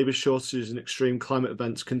as labour shortages and extreme climate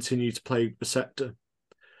events continue to plague the sector.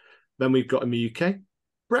 Then we've got in the UK,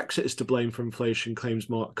 Brexit is to blame for inflation, claims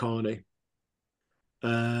Mark Carney.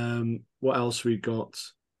 What else we got?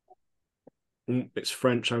 It's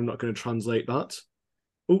French, I'm not going to translate that.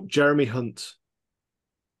 Oh, Jeremy Hunt.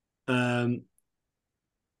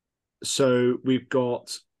 So we've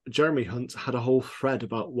got Jeremy Hunt had a whole thread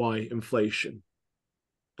about why inflation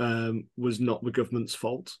was not the government's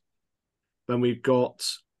fault. Then we've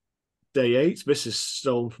got Day 8. This is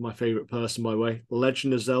stolen from my favourite person, by the way.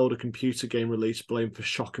 Legend of Zelda computer game release blamed for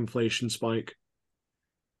shock inflation spike.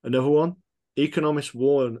 Another one. Economists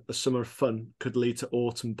warn a summer of fun could lead to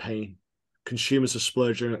autumn pain. Consumers are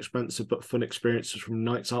splurging on expensive but fun experiences from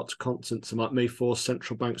nights out to concerts, and that may force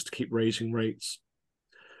central banks to keep raising rates.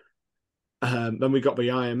 Then we got the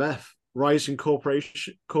IMF. Rising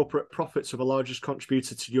corporate profits are the largest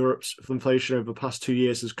contributor to Europe's inflation over the past 2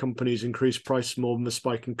 years as companies increase prices more than the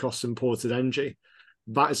spike in costs of imported energy.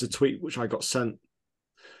 That is a tweet which I got sent.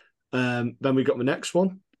 Then we got the next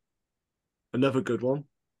one. Another good one.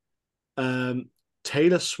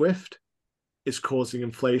 Taylor Swift is causing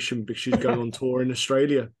inflation because she's going on tour in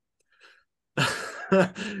Australia.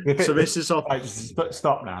 So this is off. Right,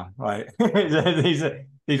 stop now, right?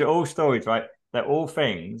 These are all stories, right? They're all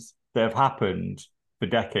things that have happened for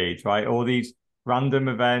decades, right? All these random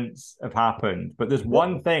events have happened, but there's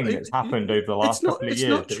one thing that's happened over the last couple of years. It's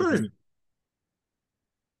not true.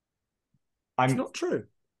 It's not true.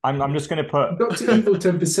 I'm just going to put Dr. Evil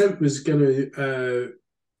 10% was going to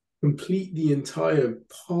complete the entire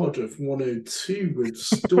pod of 102 with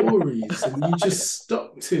stories, and you just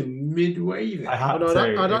stopped him midway there.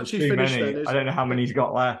 I'd actually finished then. I don't know how many he's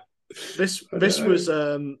got left. This was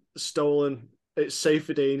stolen. It's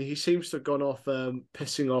Saifuddin. He seems to have gone off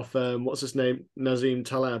pissing off what's his name, Nazim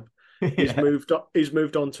Taleb. He's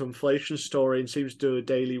moved on to inflation story and seems to do a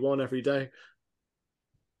daily one every day.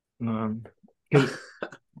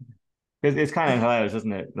 It's kind of hilarious,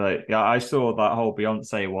 isn't it? Like, yeah, I saw that whole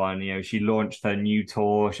Beyonce one. You know, she launched her new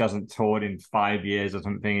tour. She hasn't toured in 5 years or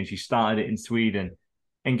something, and she started it in Sweden.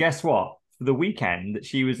 And guess what? For the weekend that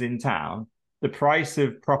she was in town, the price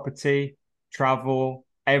of property, travel,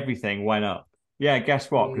 everything went up. Yeah, guess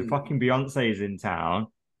what? Because fucking Beyonce is in town.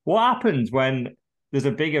 What happens when there's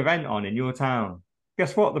a big event on in your town?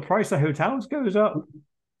 Guess what? The price of hotels goes up.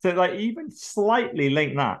 So, like, even slightly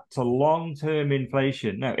link that to long-term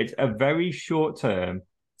inflation. No, it's a very short-term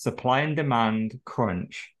supply and demand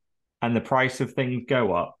crunch, and the price of things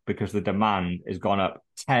go up because the demand has gone up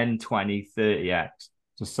 10, 20, 30x.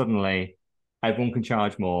 So suddenly, everyone can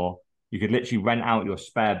charge more. You could literally rent out your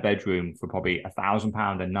spare bedroom for probably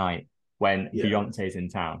 £1,000 a night when Beyonce's in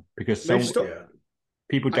town because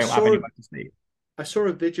people don't have anywhere to sleep. I saw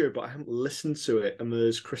a video, but I haven't listened to it, and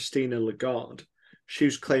there's Christina Lagarde. She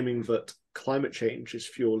was claiming that climate change is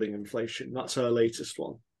fueling inflation. That's her latest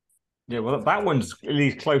one. Yeah, well, that one's at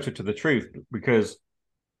least closer to the truth because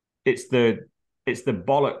it's the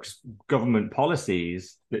bollocks government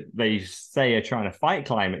policies that they say are trying to fight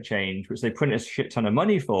climate change, which they print a shit ton of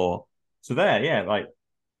money for. So like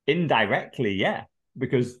indirectly, yeah,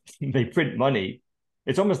 because they print money.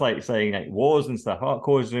 It's almost like saying like wars and stuff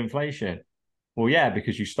causes inflation. Well, yeah,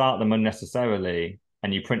 because you start them unnecessarily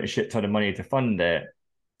and you print a shit ton of money to fund it.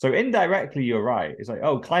 So indirectly, you're right. It's like,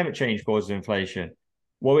 oh, climate change causes inflation.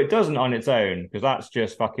 Well, it doesn't on its own because that's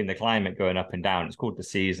just fucking the climate going up and down. It's called the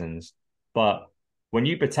seasons. But when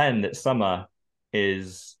you pretend that summer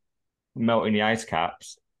is melting the ice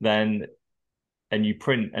caps, and you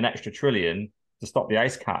print an extra trillion to stop the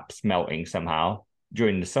ice caps melting somehow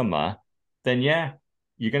during the summer, then yeah,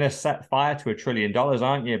 you're going to set fire to $1 trillion,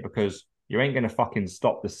 aren't you? Because you ain't going to fucking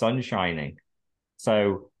stop the sun shining.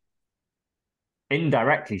 So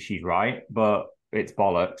indirectly, she's right, but it's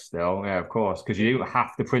bollocks still. Yeah, of course, because you don't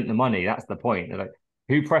have to print the money. That's the point. They're like,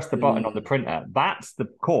 who pressed the button on the printer? That's the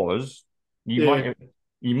cause. You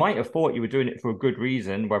might have thought you were doing it for a good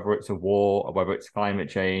reason, whether it's a war or whether it's climate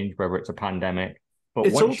change, whether it's a pandemic.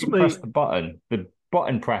 But once you press the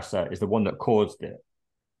button presser is the one that caused it.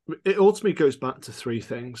 it ultimately goes back to three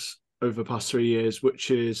things over the past 3 years,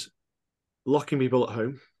 which is locking people at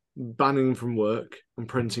home, banning them from work, and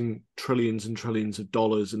printing trillions and trillions of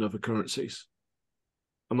dollars and other currencies.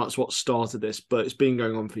 And that's what started this, but it's been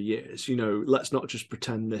going on for years. Let's not just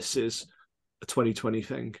pretend this is a 2020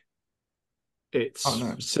 thing. It's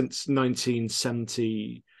since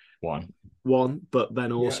 1971, but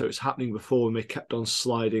then also it's happening before, and they kept on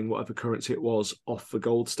sliding whatever currency it was off the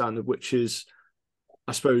gold standard, which is,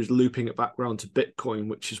 I suppose, looping it back around to Bitcoin,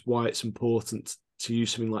 which is why it's important to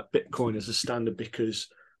use something like Bitcoin as a standard, because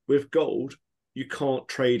with gold, you can't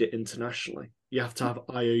trade it internationally. You have to have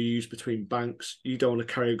IOUs between banks. You don't want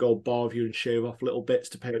to carry a gold bar with you and shave off little bits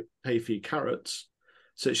to pay for your carrots.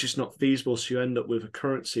 So it's just not feasible. So you end up with a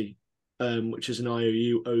currency, which is an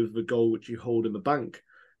IOU over the gold which you hold in the bank.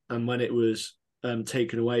 And when it was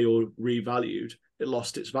taken away or revalued, it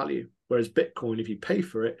lost its value. Whereas Bitcoin, if you pay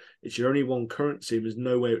for it, it's your only one currency. There's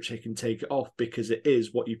no way which they can take it off, because it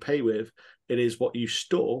is what you pay with. It is what you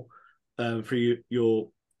store for your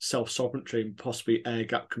self-sovereignty and possibly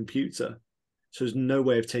air-gap computer. So there's no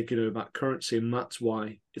way of taking over that currency, and that's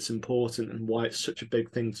why it's important and why it's such a big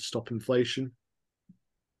thing to stop inflation.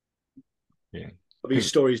 Yeah. These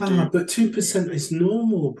stories do. But 2% is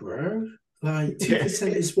normal, bro. Like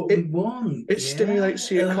 2% is what we want. It stimulates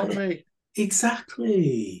the economy.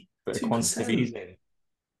 Exactly. But 2%. Quantitative easing.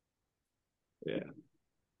 Yeah.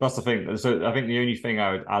 That's the thing. So I think the only thing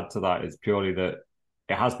I would add to that is purely that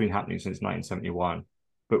it has been happening since 1971,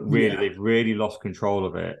 but really they've really lost control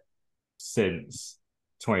of it since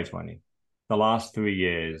 2020. The last 3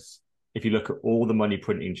 years, if you look at all the money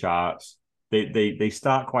printing charts, they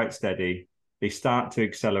start quite steady. They start to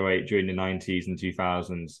accelerate during the 90s and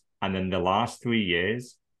 2000s. And then the last 3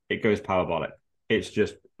 years, it goes parabolic. It's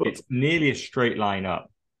nearly a straight line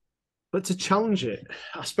up. But to challenge it,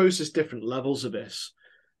 I suppose there's different levels of this.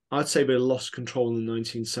 I'd say they lost control in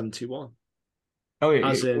 1971. Oh, yeah.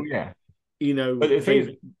 As in, yeah.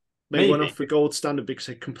 They went off the gold standard because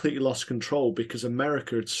they completely lost control, because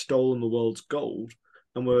America had stolen the world's gold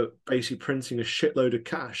and were basically printing a shitload of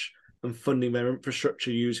cash and funding their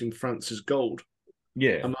infrastructure using France's gold.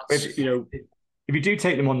 Yeah. And that's, if you do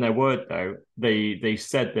take them on their word, though, they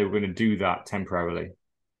said they were going to do that temporarily.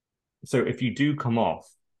 So if you do come off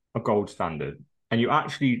a gold standard and you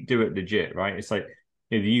actually do it legit, right? It's like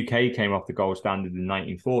the UK came off the gold standard in the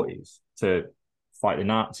 1940s to fight the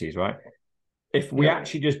Nazis, right? If we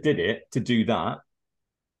actually just did it to do that,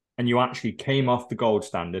 and you actually came off the gold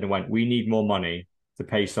standard and went, we need more money to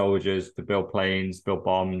pay soldiers, to build planes, build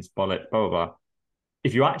bombs, bullets, blah, blah, blah.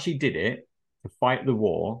 If you actually did it to fight the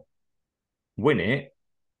war, win it,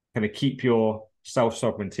 kind of keep your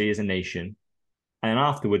self-sovereignty as a nation, and then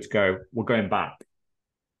afterwards we're going back.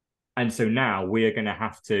 And so now we are going to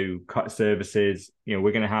have to cut services.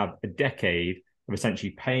 We're going to have a decade of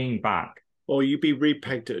essentially paying back. Or you'd be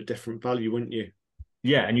repegged at a different value, wouldn't you?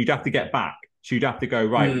 Yeah, and you'd have to get back. So you'd have to go,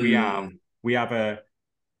 right, we have a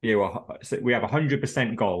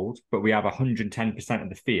 100% gold, but we have 110% of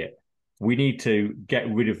the fiat. We need to get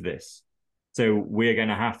rid of this. So we're going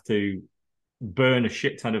to have to burn a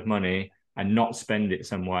shit ton of money and not spend it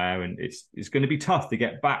somewhere. And it's going to be tough to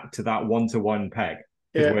get back to that 1-to-1 peg,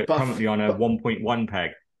 because we're currently on a 1.1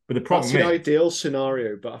 peg. But the problem that's the ideal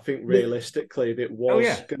scenario. But I think realistically, if it was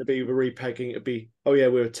going to be the repegging, it'd be, we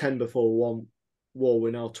were 10 before one war,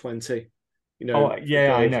 we're now 20. I know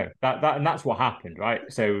that and that's what happened, right?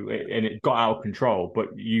 So it got out of control.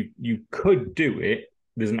 But you could do it.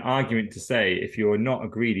 There's an argument to say, if you're not a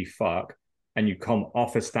greedy fuck and you come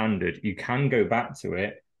off a standard, you can go back to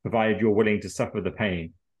it, provided you're willing to suffer the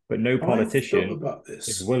pain. But no politician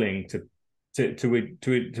is willing to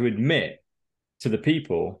admit to the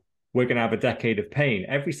people, we're going to have a decade of pain.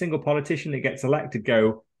 Every single politician that gets elected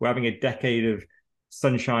we're having a decade of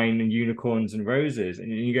sunshine and unicorns and roses.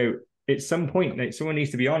 And you go, at some point, someone needs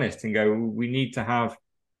to be honest and go, we need to have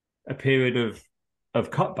a period of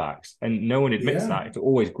cutbacks. And no one admits that. It's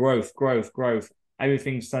always growth.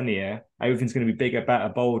 Everything's sunnier. Everything's going to be bigger, better,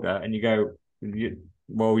 bolder. And you go,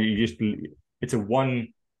 it's a one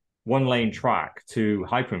lane track to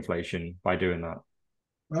hyperinflation by doing that.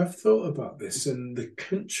 I've thought about this, and the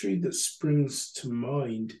country that springs to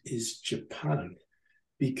mind is Japan,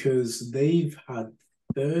 because they've had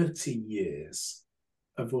 30 years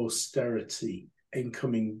of austerity and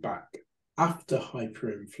coming back after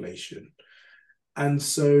hyperinflation. And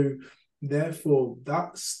so, therefore,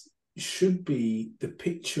 that should be the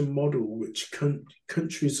picture model which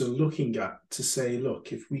countries are looking at to say,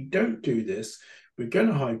 look, if we don't do this, we're going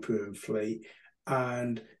to hyperinflate,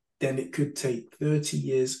 and then it could take 30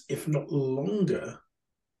 years, if not longer,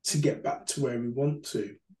 to get back to where we want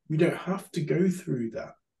to. We don't have to go through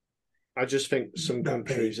that. I just think some That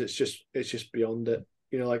countries, pain. it's just beyond it.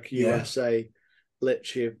 You know, like Yeah. USA,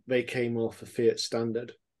 literally, they came off a fiat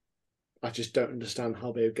standard. I just don't understand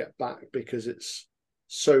how they would get back because it's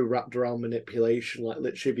so wrapped around manipulation. Like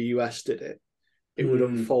literally, the US did it. It would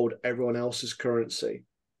unfold everyone else's currency.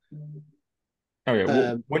 Oh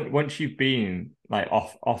yeah. Well, once you've been like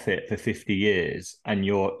off it for 50 years and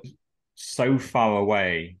you're so far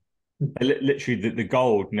away, literally the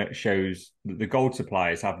gold net shows that the gold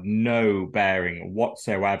supplies have no bearing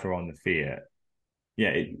whatsoever on the fiat.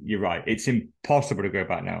 Yeah, you're right. It's impossible to go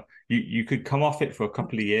back now. You could come off it for a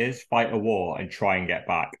couple of years, fight a war, and try and get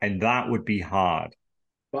back, and that would be hard.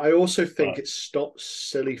 But I also think it stops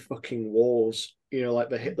silly fucking wars. You know, like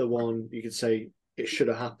the Hitler one, you could say it should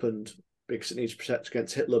have happened because it needs to protect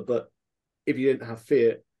against Hitler. But if you didn't have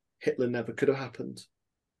fear, Hitler never could have happened.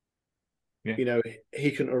 Yeah. You know,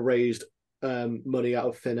 he couldn't have raised money out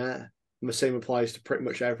of thin air. And the same applies to pretty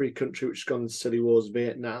much every country which has gone into silly wars,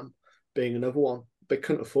 Vietnam being another one. They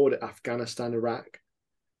couldn't afford it, Afghanistan, Iraq.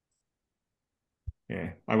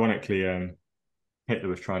 Yeah. Ironically, Hitler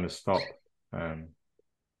was trying to stop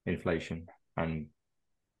inflation and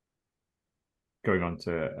going on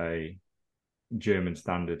to a German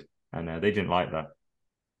standard, and they didn't like that.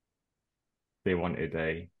 They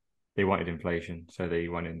wanted inflation, so they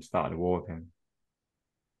went and started a war with him.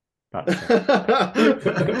 That's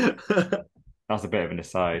a bit of an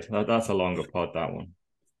aside. That's a longer pod, that one.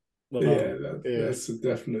 That's a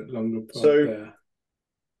definite longer pod there.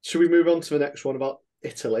 Should we move on to the next one about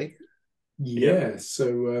Italy? Yeah,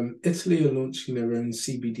 so Italy are launching their own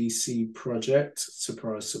CBDC project.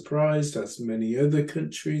 Surprise, surprise, as many other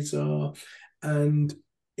countries are. And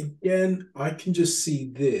again, I can just see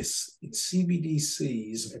this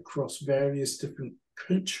CBDCs across various different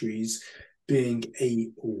countries being a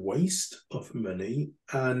waste of money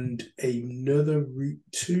and another route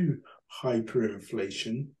to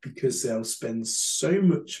hyperinflation because they'll spend so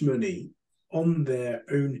much money on their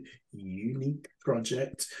own unique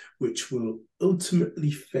project, which will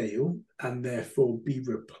ultimately fail and therefore be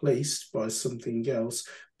replaced by something else.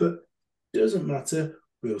 But doesn't matter,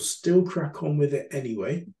 we'll still crack on with it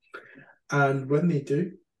anyway. And when they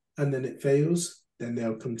do, and then it fails, then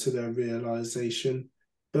they'll come to their realization.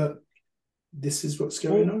 But this is what's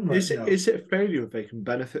going on right now. Is it a failure if they can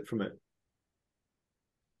benefit from it?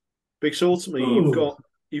 Because ultimately,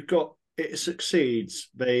 you've got it succeeds,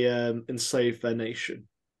 they enslave their nation.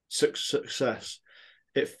 Success.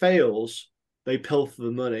 It fails, they pilfer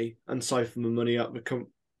the money and siphon the money out of the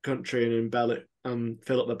country and embellish it and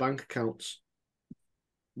fill up their bank accounts.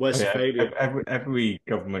 Where's the failure? Every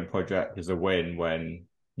government project is a win when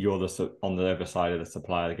you're on the other side of the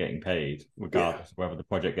supplier getting paid, regardless of whether the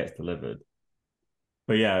project gets delivered.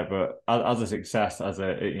 But yeah, but as a success, is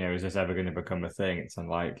this ever going to become a thing? It's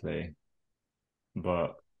unlikely.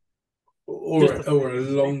 But or a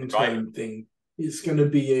long-term thing. It's going to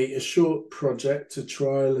be a short project, a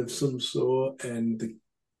trial of some sort, and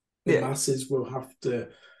the masses will have to,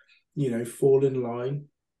 fall in line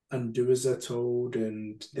and do as they're told,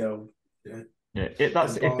 and they'll.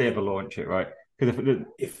 That's if they ever launch it, right? Because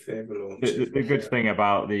if they ever launch it, the good thing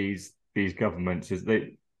about these governments is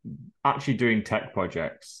they actually doing tech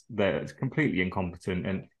projects. They're completely incompetent,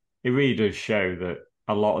 and it really does show that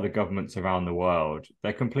a lot of the governments around the world,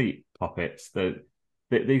 they're complete puppets.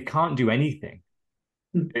 They can't do anything.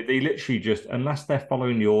 They literally just, unless they're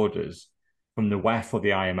following the orders from the WEF or the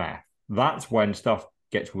IMF, that's when stuff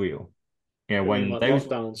gets real. When those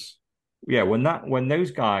lockdowns. Yeah, when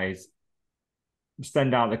those guys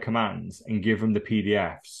send out the commands and give them the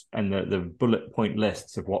PDFs and the bullet point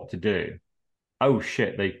lists of what to do, oh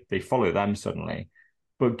shit, they follow them suddenly.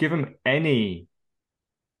 But give them any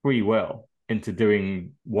free will into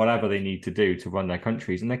doing whatever they need to do to run their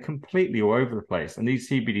countries, and they're completely all over the place. And these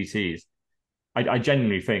CBDCs, I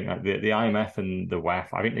genuinely think that the IMF and the WEF,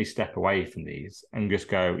 I think they step away from these and just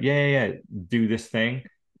go, yeah, do this thing.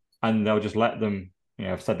 And they'll just let them,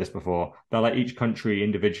 I've said this before, they'll let each country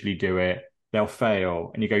individually do it. They'll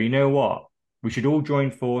fail. And you go, you know what? We should all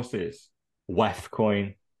join forces. WEF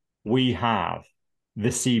coin. We have the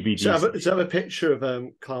CBDC. Is that a picture of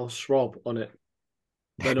Klaus Schwab on it?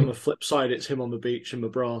 Then on the flip side, it's him on the beach in the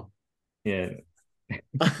bra. Yeah.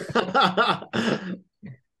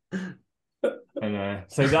 And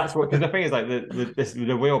so that's what, because the thing is, like,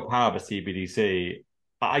 the real power of a CBDC,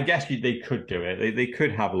 I guess they could do it. They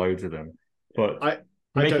could have loads of them, but to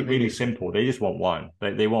make it really simple, they just want one.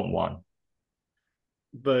 They want one.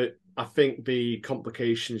 But I think the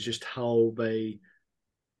complication is just how they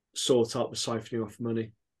sort out the siphoning off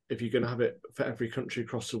money. If you're going to have it for every country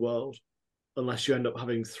across the world, unless you end up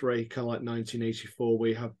having three, kind of like 1984, where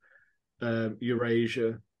you have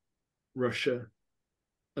Eurasia, Russia,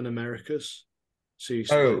 and Americas. So you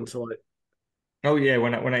split into like. Oh yeah,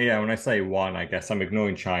 when I say one, I guess I'm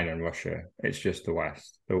ignoring China and Russia. It's just the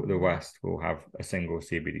West. The West will have a single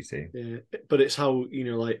CBDC. Yeah, but it's how,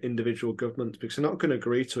 like individual governments, because they're not going to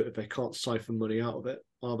agree to it if they can't siphon money out of it,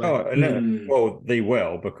 are they? Oh no, well they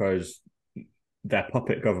will, because they're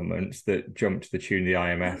puppet governments that jump to the tune of the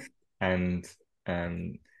IMF and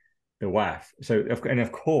the WEF. So of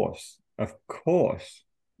course,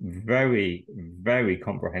 very, very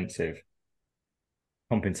comprehensive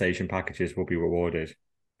compensation packages will be rewarded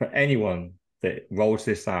for anyone that rolls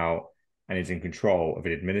this out and is in control of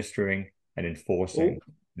administering and enforcing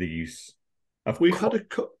the use of. We've had a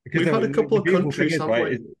couple of countries, is,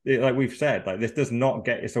 right? Like we've said, like this does not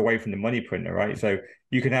get us away from the money printer, right? So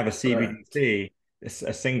you can have a CBDC,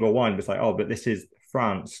 a single one, but it's like, oh, but this is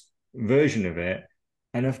France version of it.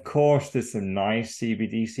 And of course, there's some nice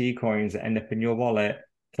CBDC coins that end up in your wallet.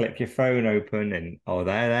 Click your phone open, and oh,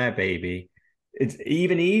 there, baby. It's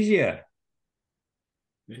even easier.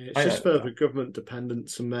 Yeah, it's just further government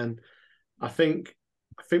dependence, and then I think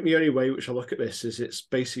the only way which I look at this is it's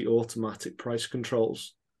basically automatic price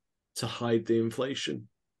controls to hide the inflation.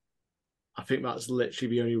 I think that's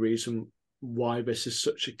literally the only reason why this is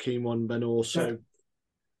such a keen one. Then also,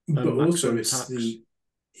 but also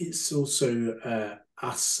it's also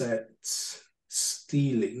asset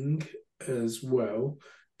stealing as well,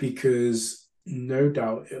 because no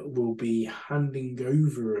doubt it will be handing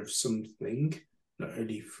over of something, not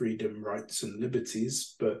only freedom, rights, and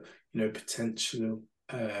liberties, but potential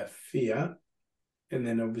fiat, and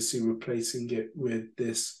then obviously replacing it with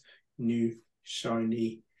this new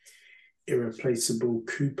shiny, irreplaceable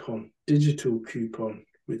digital coupon,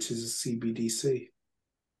 which is a CBDC.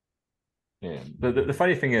 Yeah. The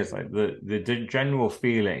funny thing is, like the general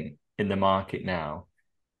feeling in the market now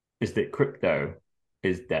is that crypto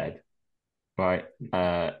is dead, right?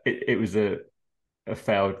 It was a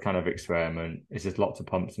failed kind of experiment. It's just lots of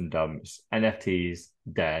pumps and dumps. NFTs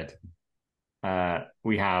dead.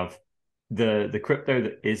 We have the crypto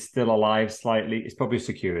that is still alive slightly. It's probably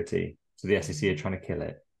security. So the SEC are trying to kill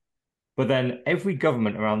it. But then every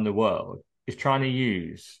government around the world is trying to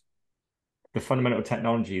use the fundamental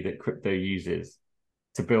technology that crypto uses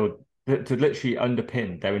to literally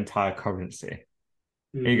underpin their entire currency.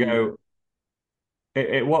 Mm-hmm. You go,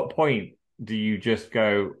 at what point do you just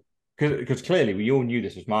go, because clearly we all knew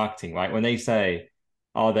this was marketing, right? When they say,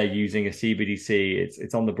 oh, they're using a CBDC,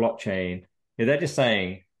 it's on the blockchain. They're just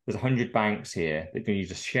saying there's 100 banks here that can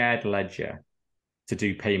use a shared ledger to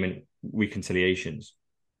do payment reconciliations.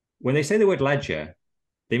 When they say the word ledger,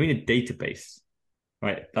 they mean a database,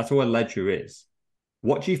 right? That's all a ledger is.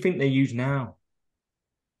 What do you think they use now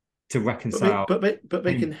to reconcile? But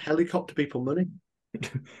they can helicopter people money.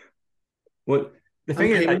 Well, the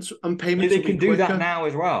thing is, payments they can do that now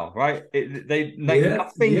as well, right?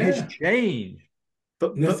 Nothing has changed.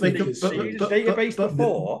 But they can use a database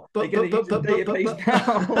before. They're going to use a database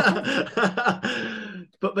now.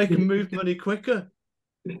 But they can move money quicker.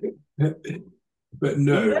 But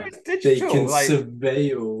no, they can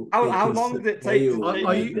surveil. How long does it take?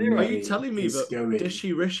 Are you telling me that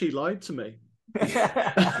Dishy Rishi lied to me?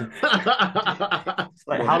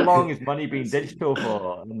 Like, how long has money been digital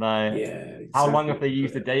for? And exactly. How long have they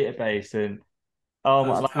used the database? And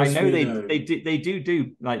I know they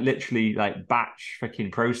do like literally like batch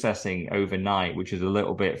fucking processing overnight, which is a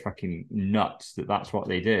little bit fucking nuts that's what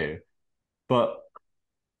they do. But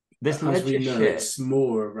this as we know, it's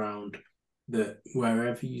more around that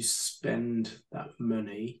wherever you spend that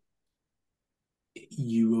money,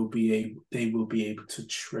 they will be able to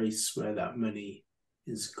trace where that money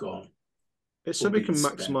is gone. It's so they can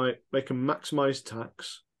maximize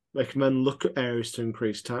tax. They can then look at areas to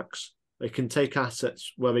increase tax. They can take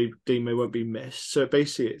assets where they deem they won't be missed. So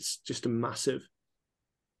basically, it's just a massive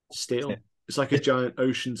steal. Yeah. It's like a giant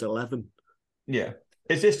Ocean's 11. Yeah,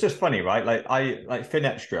 it's just funny, right? Like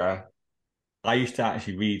FinExtra. I used to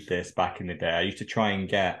actually read this back in the day. I used to try and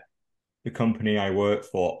get the company I work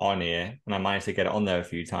for on here, and I managed to get it on there a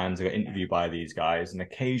few times. I got interviewed by these guys, and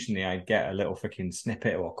occasionally I'd get a little freaking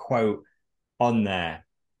snippet or quote on there.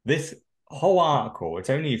 This whole article,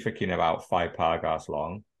 it's only freaking about 5 paragraphs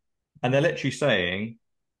long, and they're literally saying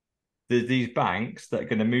there's these banks that are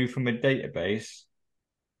going to move from a database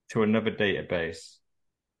to another database.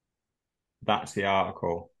 That's the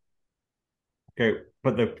article.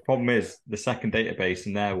 But the problem is the second database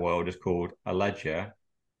in their world is called a ledger.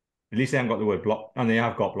 At least they haven't got the word block, and they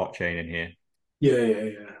have got blockchain in here. Yeah.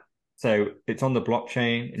 So it's on the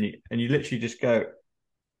blockchain, and you literally just go,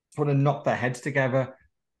 just want to knock their heads together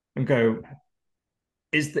and go,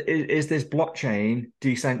 is this blockchain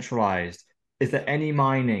decentralized? Is there any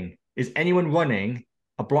mining? Is anyone running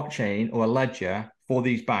a blockchain or a ledger for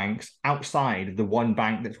these banks outside of the one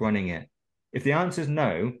bank that's running it? If the answer is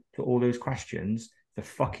no to all those questions, the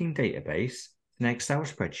fucking database, an Excel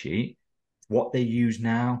spreadsheet, what they use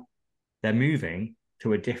now, they're moving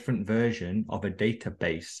to a different version of a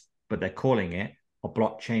database, but they're calling it a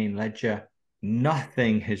blockchain ledger.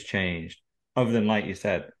 Nothing has changed other than, like you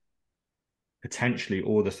said, potentially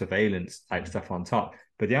all the surveillance type stuff on top.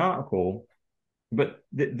 But the article,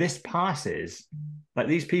 this passes, like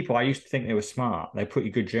these people, I used to think they were smart. They're pretty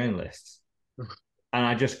good journalists. And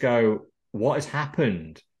I just go, what has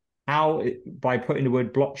happened? How, by putting the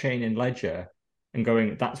word blockchain in ledger and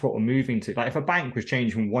going, that's what we're moving to. Like if a bank was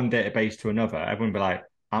changing from one database to another, everyone would be like,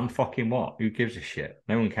 I'm fucking what? Who gives a shit?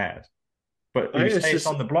 No one cares. But if you say it's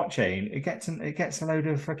on the blockchain, it gets a load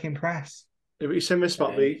of fucking press. If you say this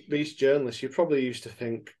about these journalists, you probably used to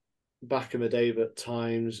think back in the day that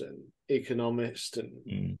Times and Economist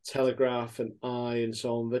and Telegraph and and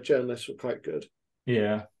so on, the journalists were quite good.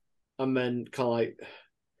 Yeah. And then kind of like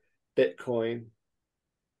Bitcoin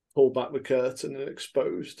pulled back the curtain and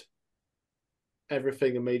exposed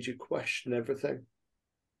everything and made you question everything.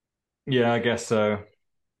 Yeah, I guess so.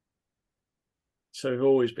 So they've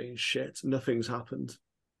always been shit. Nothing's happened.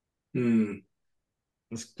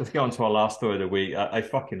 Let's get on to our last story of the week. I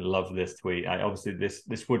fucking love this tweet. Obviously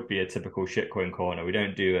this would be a typical shitcoin corner. We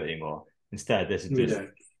don't do it anymore. Instead, this is just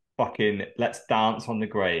fucking let's dance on the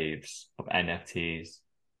graves of NFTs.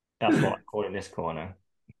 That's what I'm calling this corner.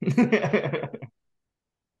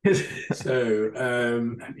 So,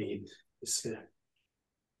 I mean, it's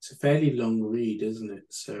a fairly long read, isn't it?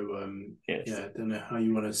 So, yes. Yeah, I don't know how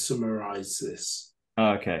you want to summarize this.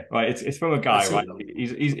 Okay, right. It's from a guy, right?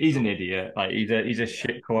 He's an idiot. Like he's a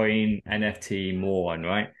shitcoin NFT moron,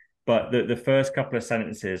 right? But the first couple of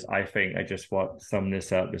sentences, I think, are just what sum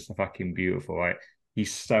this up. It's fucking beautiful, right?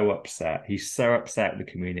 He's so upset. He's so upset with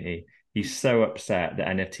the community. He's so upset that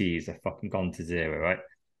NFTs have fucking gone to zero, right?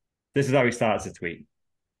 This is how he starts the tweet.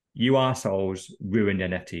 You assholes ruined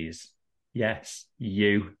NFTs. Yes,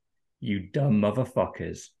 you dumb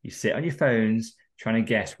motherfuckers. You sit on your phones trying to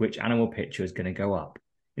guess which animal picture is going to go up.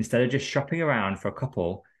 Instead of just shopping around for a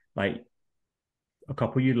couple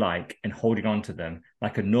you like and holding on to them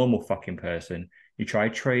like a normal fucking person, you try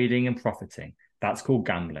trading and profiting. That's called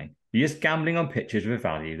gambling. You're just gambling on pictures with a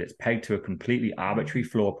value that's pegged to a completely arbitrary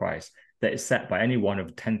floor price that is set by any one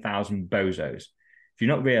of 10,000 bozos. Do you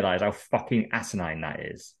not realize how fucking asinine that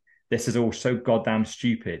is? This is all so goddamn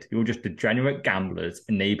stupid. You're just degenerate gamblers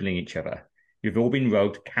enabling each other. You've all been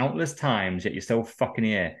rogued countless times, yet you're still fucking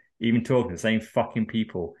here, even talking to the same fucking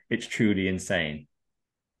people. It's truly insane.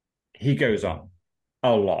 He goes on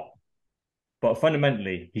a lot. But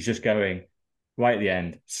fundamentally, he's just going right at the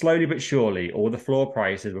end. Slowly but surely, all the floor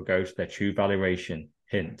prices will go to their true valuation.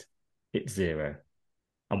 Hint, it's zero.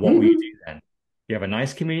 And what will you do then? You have a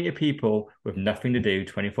nice community of people with nothing to do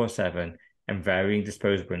 24/7 and varying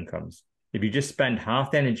disposable incomes. If you just spend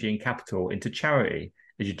half the energy and capital into charity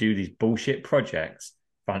as you do these bullshit projects,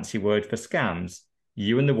 fancy word for scams,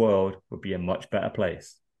 you and the world would be a much better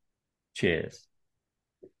place. Cheers.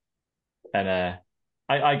 And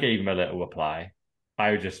I gave him a little reply.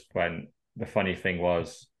 I just went, the funniest thing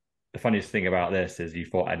about this is you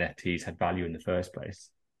thought NFTs had value in the first place.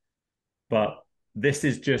 But this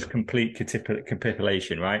is just complete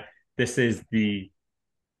capitulation, right? This is the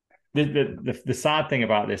sad thing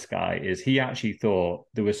about this guy is he actually thought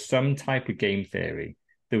there was some type of game theory.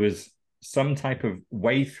 There was some type of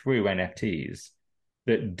way through NFTs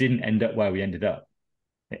that didn't end up where we ended up.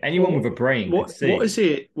 Anyone with a brain could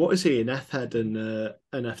see. What is he in F-Head and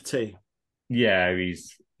NFT? Yeah,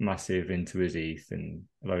 he's massive into his ETH and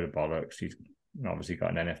a load of bollocks. He's obviously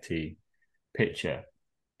got an NFT picture.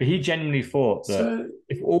 But he genuinely thought that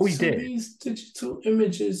if all we did... these digital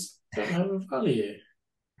images don't have a value.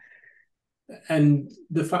 And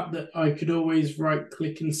the fact that I could always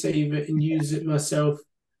right-click and save it and use it myself,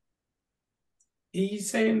 he's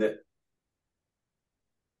saying that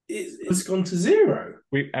it's gone to zero.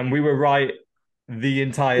 We were right the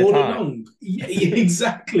entire all time. Along. Yeah,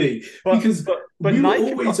 exactly. but we Nike were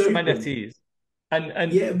always got some open. NFTs.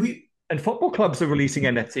 And football clubs are releasing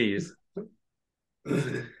NFTs.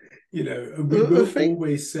 You know,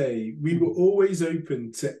 we were always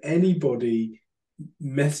open to anybody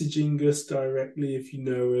messaging us directly if you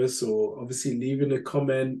know us, or obviously leaving a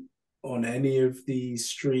comment on any of these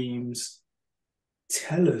streams.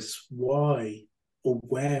 Tell us why or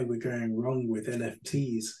where we're going wrong with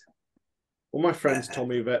NFTs. All my friends told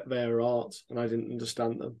me that they're art, and I didn't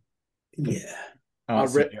understand them. Yeah. I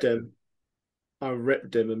ripped him,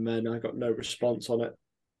 and then I got no response on it.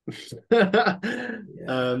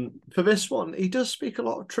 For this one, he does speak a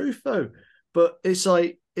lot of truth though, but it's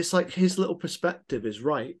like his little perspective is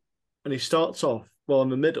right, and he starts off well in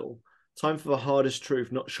the middle. Time for the hardest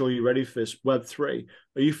truth. Not sure you're ready for this. Web3.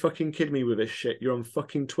 Are you fucking kidding me with this shit? You're on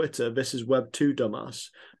fucking Twitter. This is Web2, dumbass.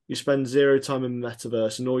 You spend 0 time in the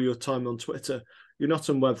metaverse and all your time on Twitter. You're not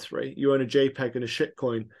on Web3. You own a JPEG and a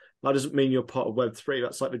shitcoin. That doesn't mean you're part of Web3.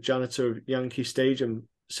 That's like the janitor of Yankee Stadium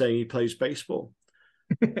saying he plays baseball.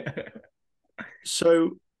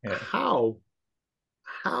 So Yeah.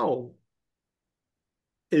 how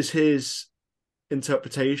is his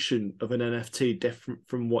interpretation of an NFT different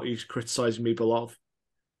from what he's criticizing people of?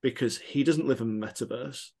 Because he doesn't live in the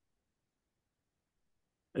metaverse.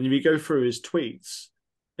 And if you go through his tweets,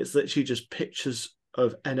 it's literally just pictures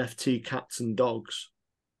of NFT cats and dogs.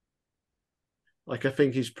 Like, I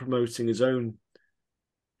think he's promoting his own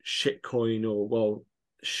shitcoin or, well,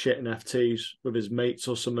 shit NFTs with his mates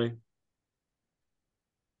or something.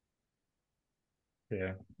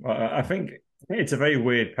 Yeah. Well, I think it's a very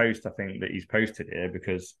weird post, I think, that he's posted here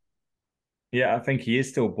because, yeah, I think he is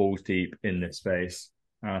still balls deep in this space.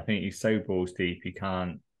 And I think he's so balls deep he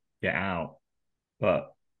can't get out.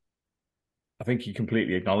 But I think he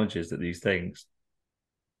completely acknowledges that these things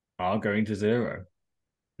are going to zero.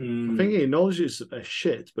 I think he acknowledges that they're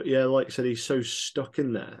shit, but yeah, like I said, he's so stuck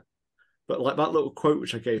in there. But like that little quote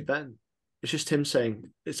which I gave Ben, it's just him saying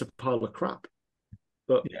it's a pile of crap.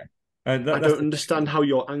 But yeah. I don't understand how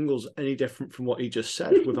your angle's any different from what he just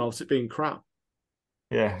said without it being crap.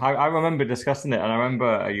 Yeah, I remember discussing it, and I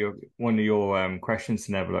remember one of your questions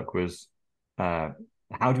to Neverlook was, how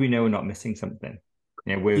do we know we're not missing something?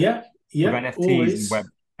 You know, with NFTs always.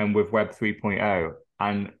 and with Web 3.0.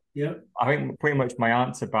 And yeah, I think pretty much my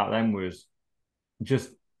answer back then was just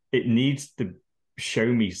it needs to show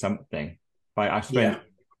me something. Like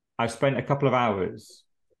I've spent a couple of hours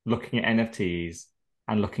looking at NFTs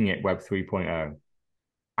and looking at Web 3.0.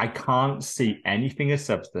 I can't see anything of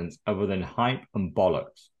substance other than hype and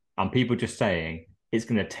bollocks and people just saying it's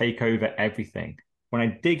going to take over everything. When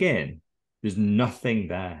I dig in, there's nothing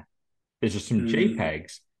there. There's just some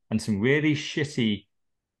JPEGs and some really shitty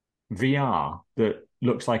VR that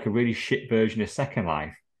looks like a really shit version of Second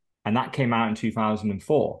Life. And that came out in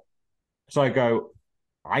 2004. So I go,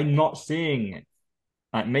 I'm not seeing it.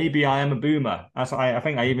 Like maybe I am a boomer. I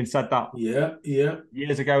think I even said that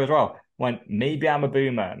years ago as well. When maybe I'm a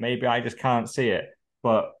boomer, maybe I just can't see it.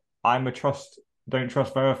 But I'm a don't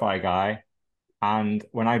trust verify guy. And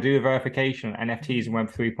when I do the verification on NFTs and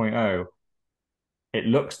Web 3.0, it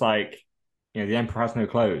looks like the emperor has no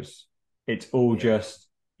clothes. It's all just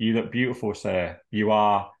you look beautiful, sir. You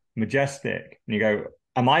are majestic. And you go,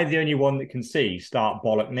 am I the only one that can see start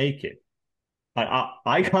bollock naked? Like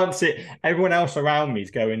I can't see. Everyone else around me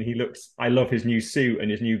is going, I love his new suit and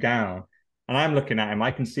his new gown. And I'm looking at him,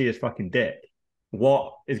 I can see his fucking dick.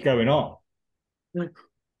 What is going on?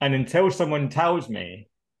 And until someone tells me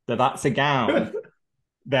that that's a gown,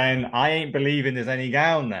 then I ain't believing there's any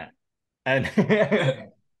gown there. And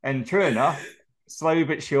and true enough, slowly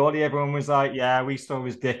but surely, everyone was like, yeah, we saw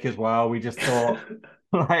his dick as well. We just thought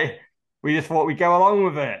we'd go along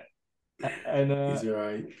with it. And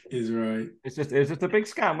he's right. It's just a big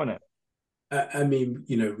scam, wasn't it? I mean,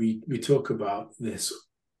 we talk about this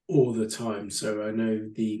all the time. So I know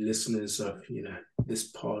the listeners of, this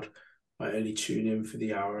pod might only tune in for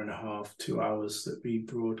the hour and a half, 2 hours that we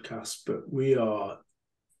broadcast, but we are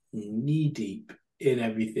knee deep in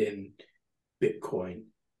everything Bitcoin.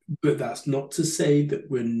 But that's not to say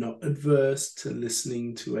that we're not adverse to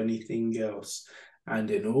listening to anything else.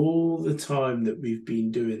 And in all the time that we've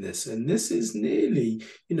been doing this, and this is nearly,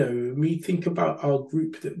 we think about our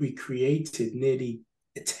group that we created nearly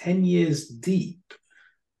 10 years deep,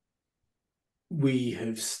 we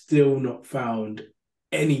have still not found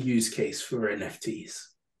any use case for NFTs,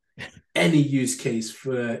 any use case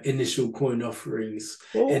for initial coin offerings,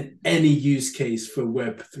 and any use case for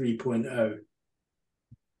Web 3.0.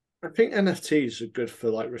 I think NFTs are good for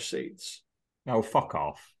like receipts. Oh, fuck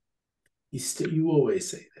off. You always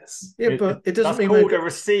say this. Yeah, but it doesn't mean that's called a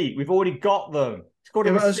receipt. We've already got them. It's called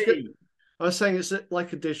a receipt. I was saying it's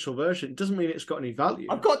like a digital version. It doesn't mean it's got any value.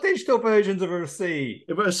 I've got digital versions of a receipt.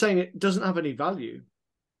 Yeah, but I was saying it doesn't have any value.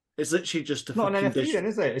 It's literally just a not an NFT, then,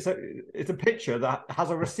 is it? It's a picture that has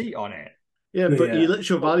a receipt on it. Yeah, but your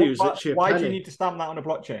literal value is literally a penny. Why do you need to stamp that on a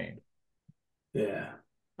blockchain? Yeah.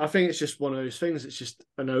 I think it's just one of those things. It's just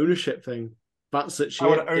an ownership thing. That's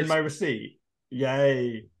literally I want to own my receipt.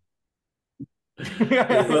 Yay. But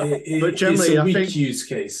It's generally, a I weak think use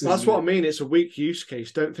case. that's what I mean. It's a weak use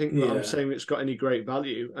case. Don't think that I'm Yeah. saying it's got any great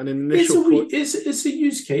value. And in It's a initial weak, it's a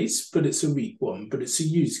use case, but it's a weak one. But it's a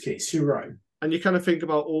use case. You're right. and you kind of think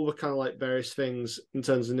about all the kind of like various things in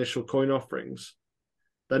terms of initial coin offerings.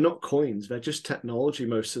 They're not coins, they're just technology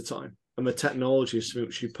most of the time. And the technology is something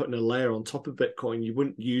which you put in a layer on top of Bitcoin. You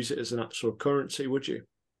wouldn't use it as an actual currency, would you?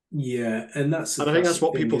 Yeah, and that's the And I think that's classic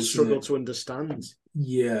what thing, people isn't struggle it? to understand.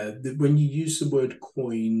 Yeah, when you use the word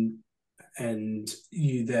coin and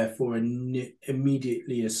you therefore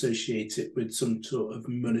immediately associate it with some sort of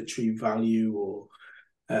monetary value or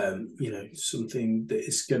something that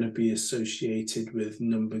is going to be associated with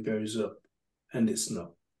number goes up, and it's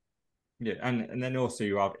not. Yeah, and then also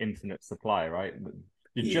you have infinite supply, right?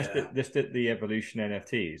 You Yeah, just at the evolution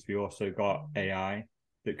NFTs, we also got AI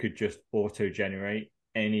that could just auto generate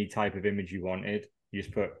any type of image you wanted. You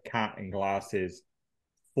just put cat and glasses,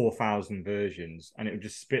 4,000 versions, and it would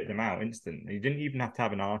just spit them out instantly. You didn't even have to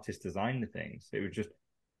have an artist design the things. It would just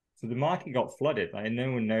so the market got flooded. Like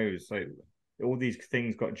no one knows. Like all these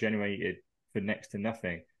things got generated for next to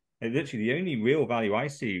nothing. Like, literally, the only real value I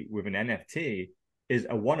see with an NFT is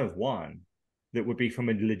a one of one that would be from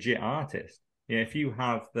a legit artist. If you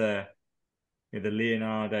have the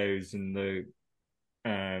Leonardos and the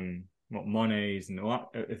what Monets and all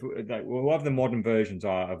that, if like whatever the modern versions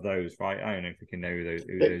are of those, right? I don't know if we can know who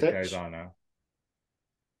Stick those guys dicks? are now.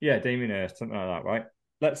 Yeah, Damien Hirst, something like that, right?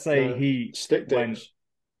 Let's say No, he stick went dicks.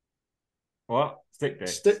 what stick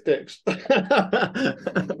dicks. Stick dicks.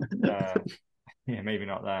 Uh, yeah, maybe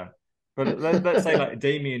not them. But let's say like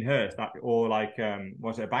Damien Hirst or like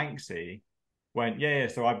was it Banksy went, yeah,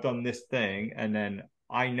 so I've done this thing, and then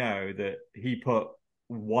I know that he put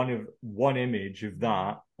one image of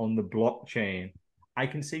that on the blockchain. I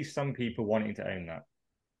can see some people wanting to own that.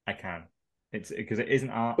 I can. It's because it is an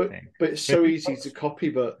art but thing. it's But if so he easy to puts copy,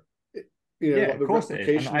 but yeah, like of the course it is.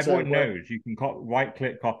 And replications there everyone where knows you can right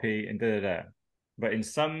click copy and da da da. But in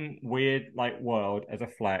some weird like world as a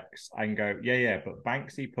flex, I can go, yeah, yeah, but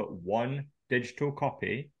Banksy put one digital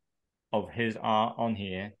copy of his art on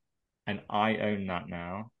here and I own that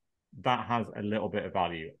now. That has a little bit of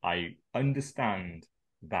value. I understand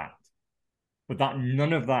that. But that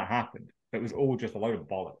none of that happened. It was all just a load of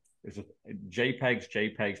bollocks. It's just JPEGs,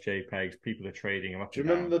 JPEGs, JPEGs. People are trading them up do you and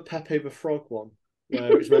remember down. the Pepe the Frog one?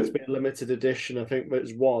 Where it was meant to be a limited edition. I think it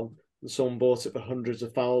was one. And someone bought it for hundreds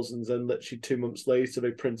of thousands, and literally 2 months later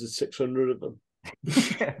they printed 600 of them.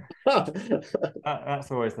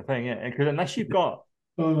 That's always the thing, yeah. Because unless you've got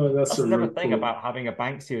oh, that's that's a another real thing cool. about having a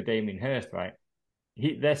Banksy or Damien Hirst, right?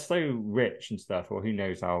 They're so rich and stuff, or who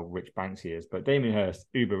knows how rich Banksy is, but Damien Hirst,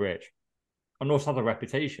 uber rich, and also has a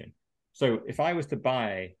reputation. So if I was to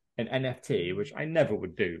buy an NFT, which I never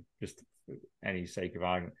would do, just for any sake of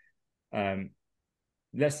argument,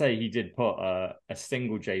 let's say he did put a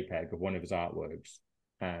single JPEG of one of his artworks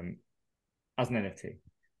um, as an NFT,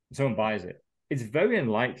 someone buys it. It's very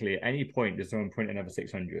unlikely at any point does someone print another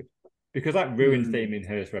 600 because that ruins Damien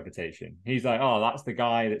Hirst's reputation. He's like, oh, that's the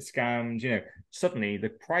guy that scams. Suddenly the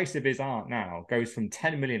price of his art now goes from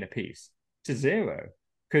 10 million a piece to zero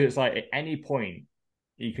because it's like at any point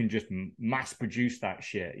you can just mass produce that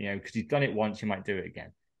shit, because he's done it once, you might do it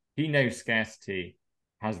again. He knows scarcity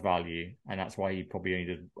has value, and that's why he probably only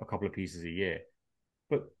does a couple of pieces a year.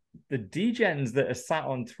 But the degens that are sat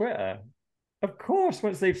on Twitter, of course,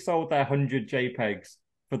 once they've sold their 100 JPEGs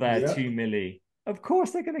for their Yep. 2 milli, of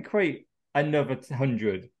course they're going to create another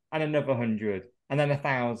 100 and another 100 and then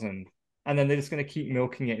 1,000. And then they're just going to keep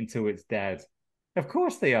milking it until it's dead. Of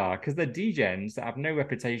course they are, because they're degens that have no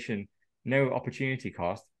reputation, no opportunity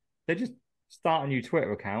cost. They just start a new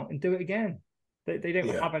Twitter account and do it again. They don't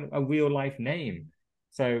Yeah. have a real life name.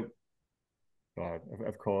 So, God,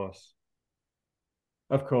 of course.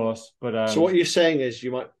 Of course. But So what you're saying is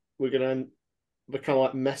we're gonna the kind of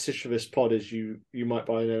like message for this pod is you might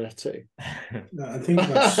buy an NFT. No, I think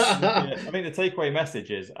that's yeah, I think the takeaway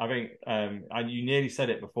message is, I think, and you nearly said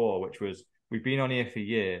it before, which was we've been on here for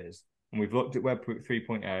years and we've looked at Web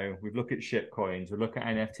 3.0, we've looked at shit coins, we look at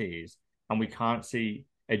NFTs, and we can't see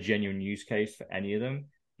a genuine use case for any of them.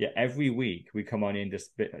 Yet every week we come on in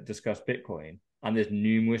and discuss Bitcoin, and there's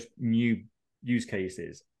numerous new use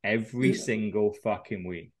cases every single fucking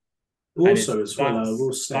week. And it's also as well. I will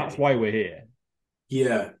that's say, why we're here.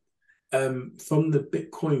 yeah. From the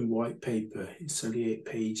Bitcoin white paper, it's only 8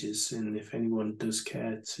 pages, and if anyone does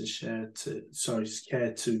care to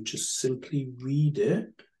just simply read it,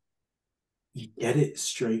 you get it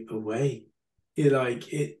straight away.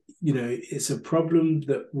 It's a problem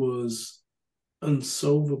that was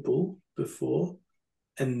unsolvable before,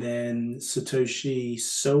 and then Satoshi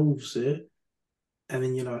solves it And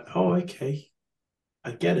then you're like, oh, okay,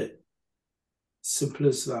 I get it. Simple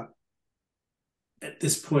as that. At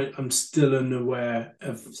this point, I'm still unaware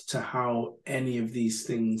of to how any of these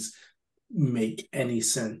things make any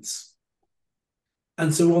sense.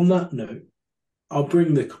 And so on that note, I'll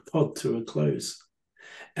bring the pod to a close.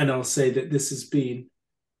 And I'll say that this has been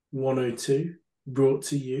 102, brought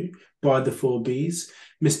to you by the 4Bs,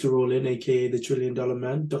 Mr. All-In, aka the $1 Trillion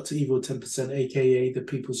Man, Dr. Evil 10%, aka the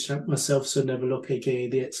People's Champ, myself, So Never Look, aka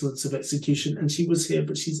the Excellence of Execution. And she was here,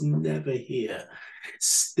 but she's never here.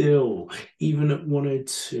 Still, even at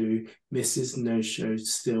 102, Mrs. No-Show,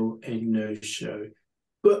 still a no-show.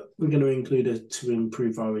 But we're going to include her to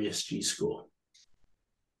improve our ESG score.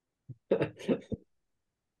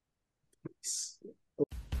 Peace.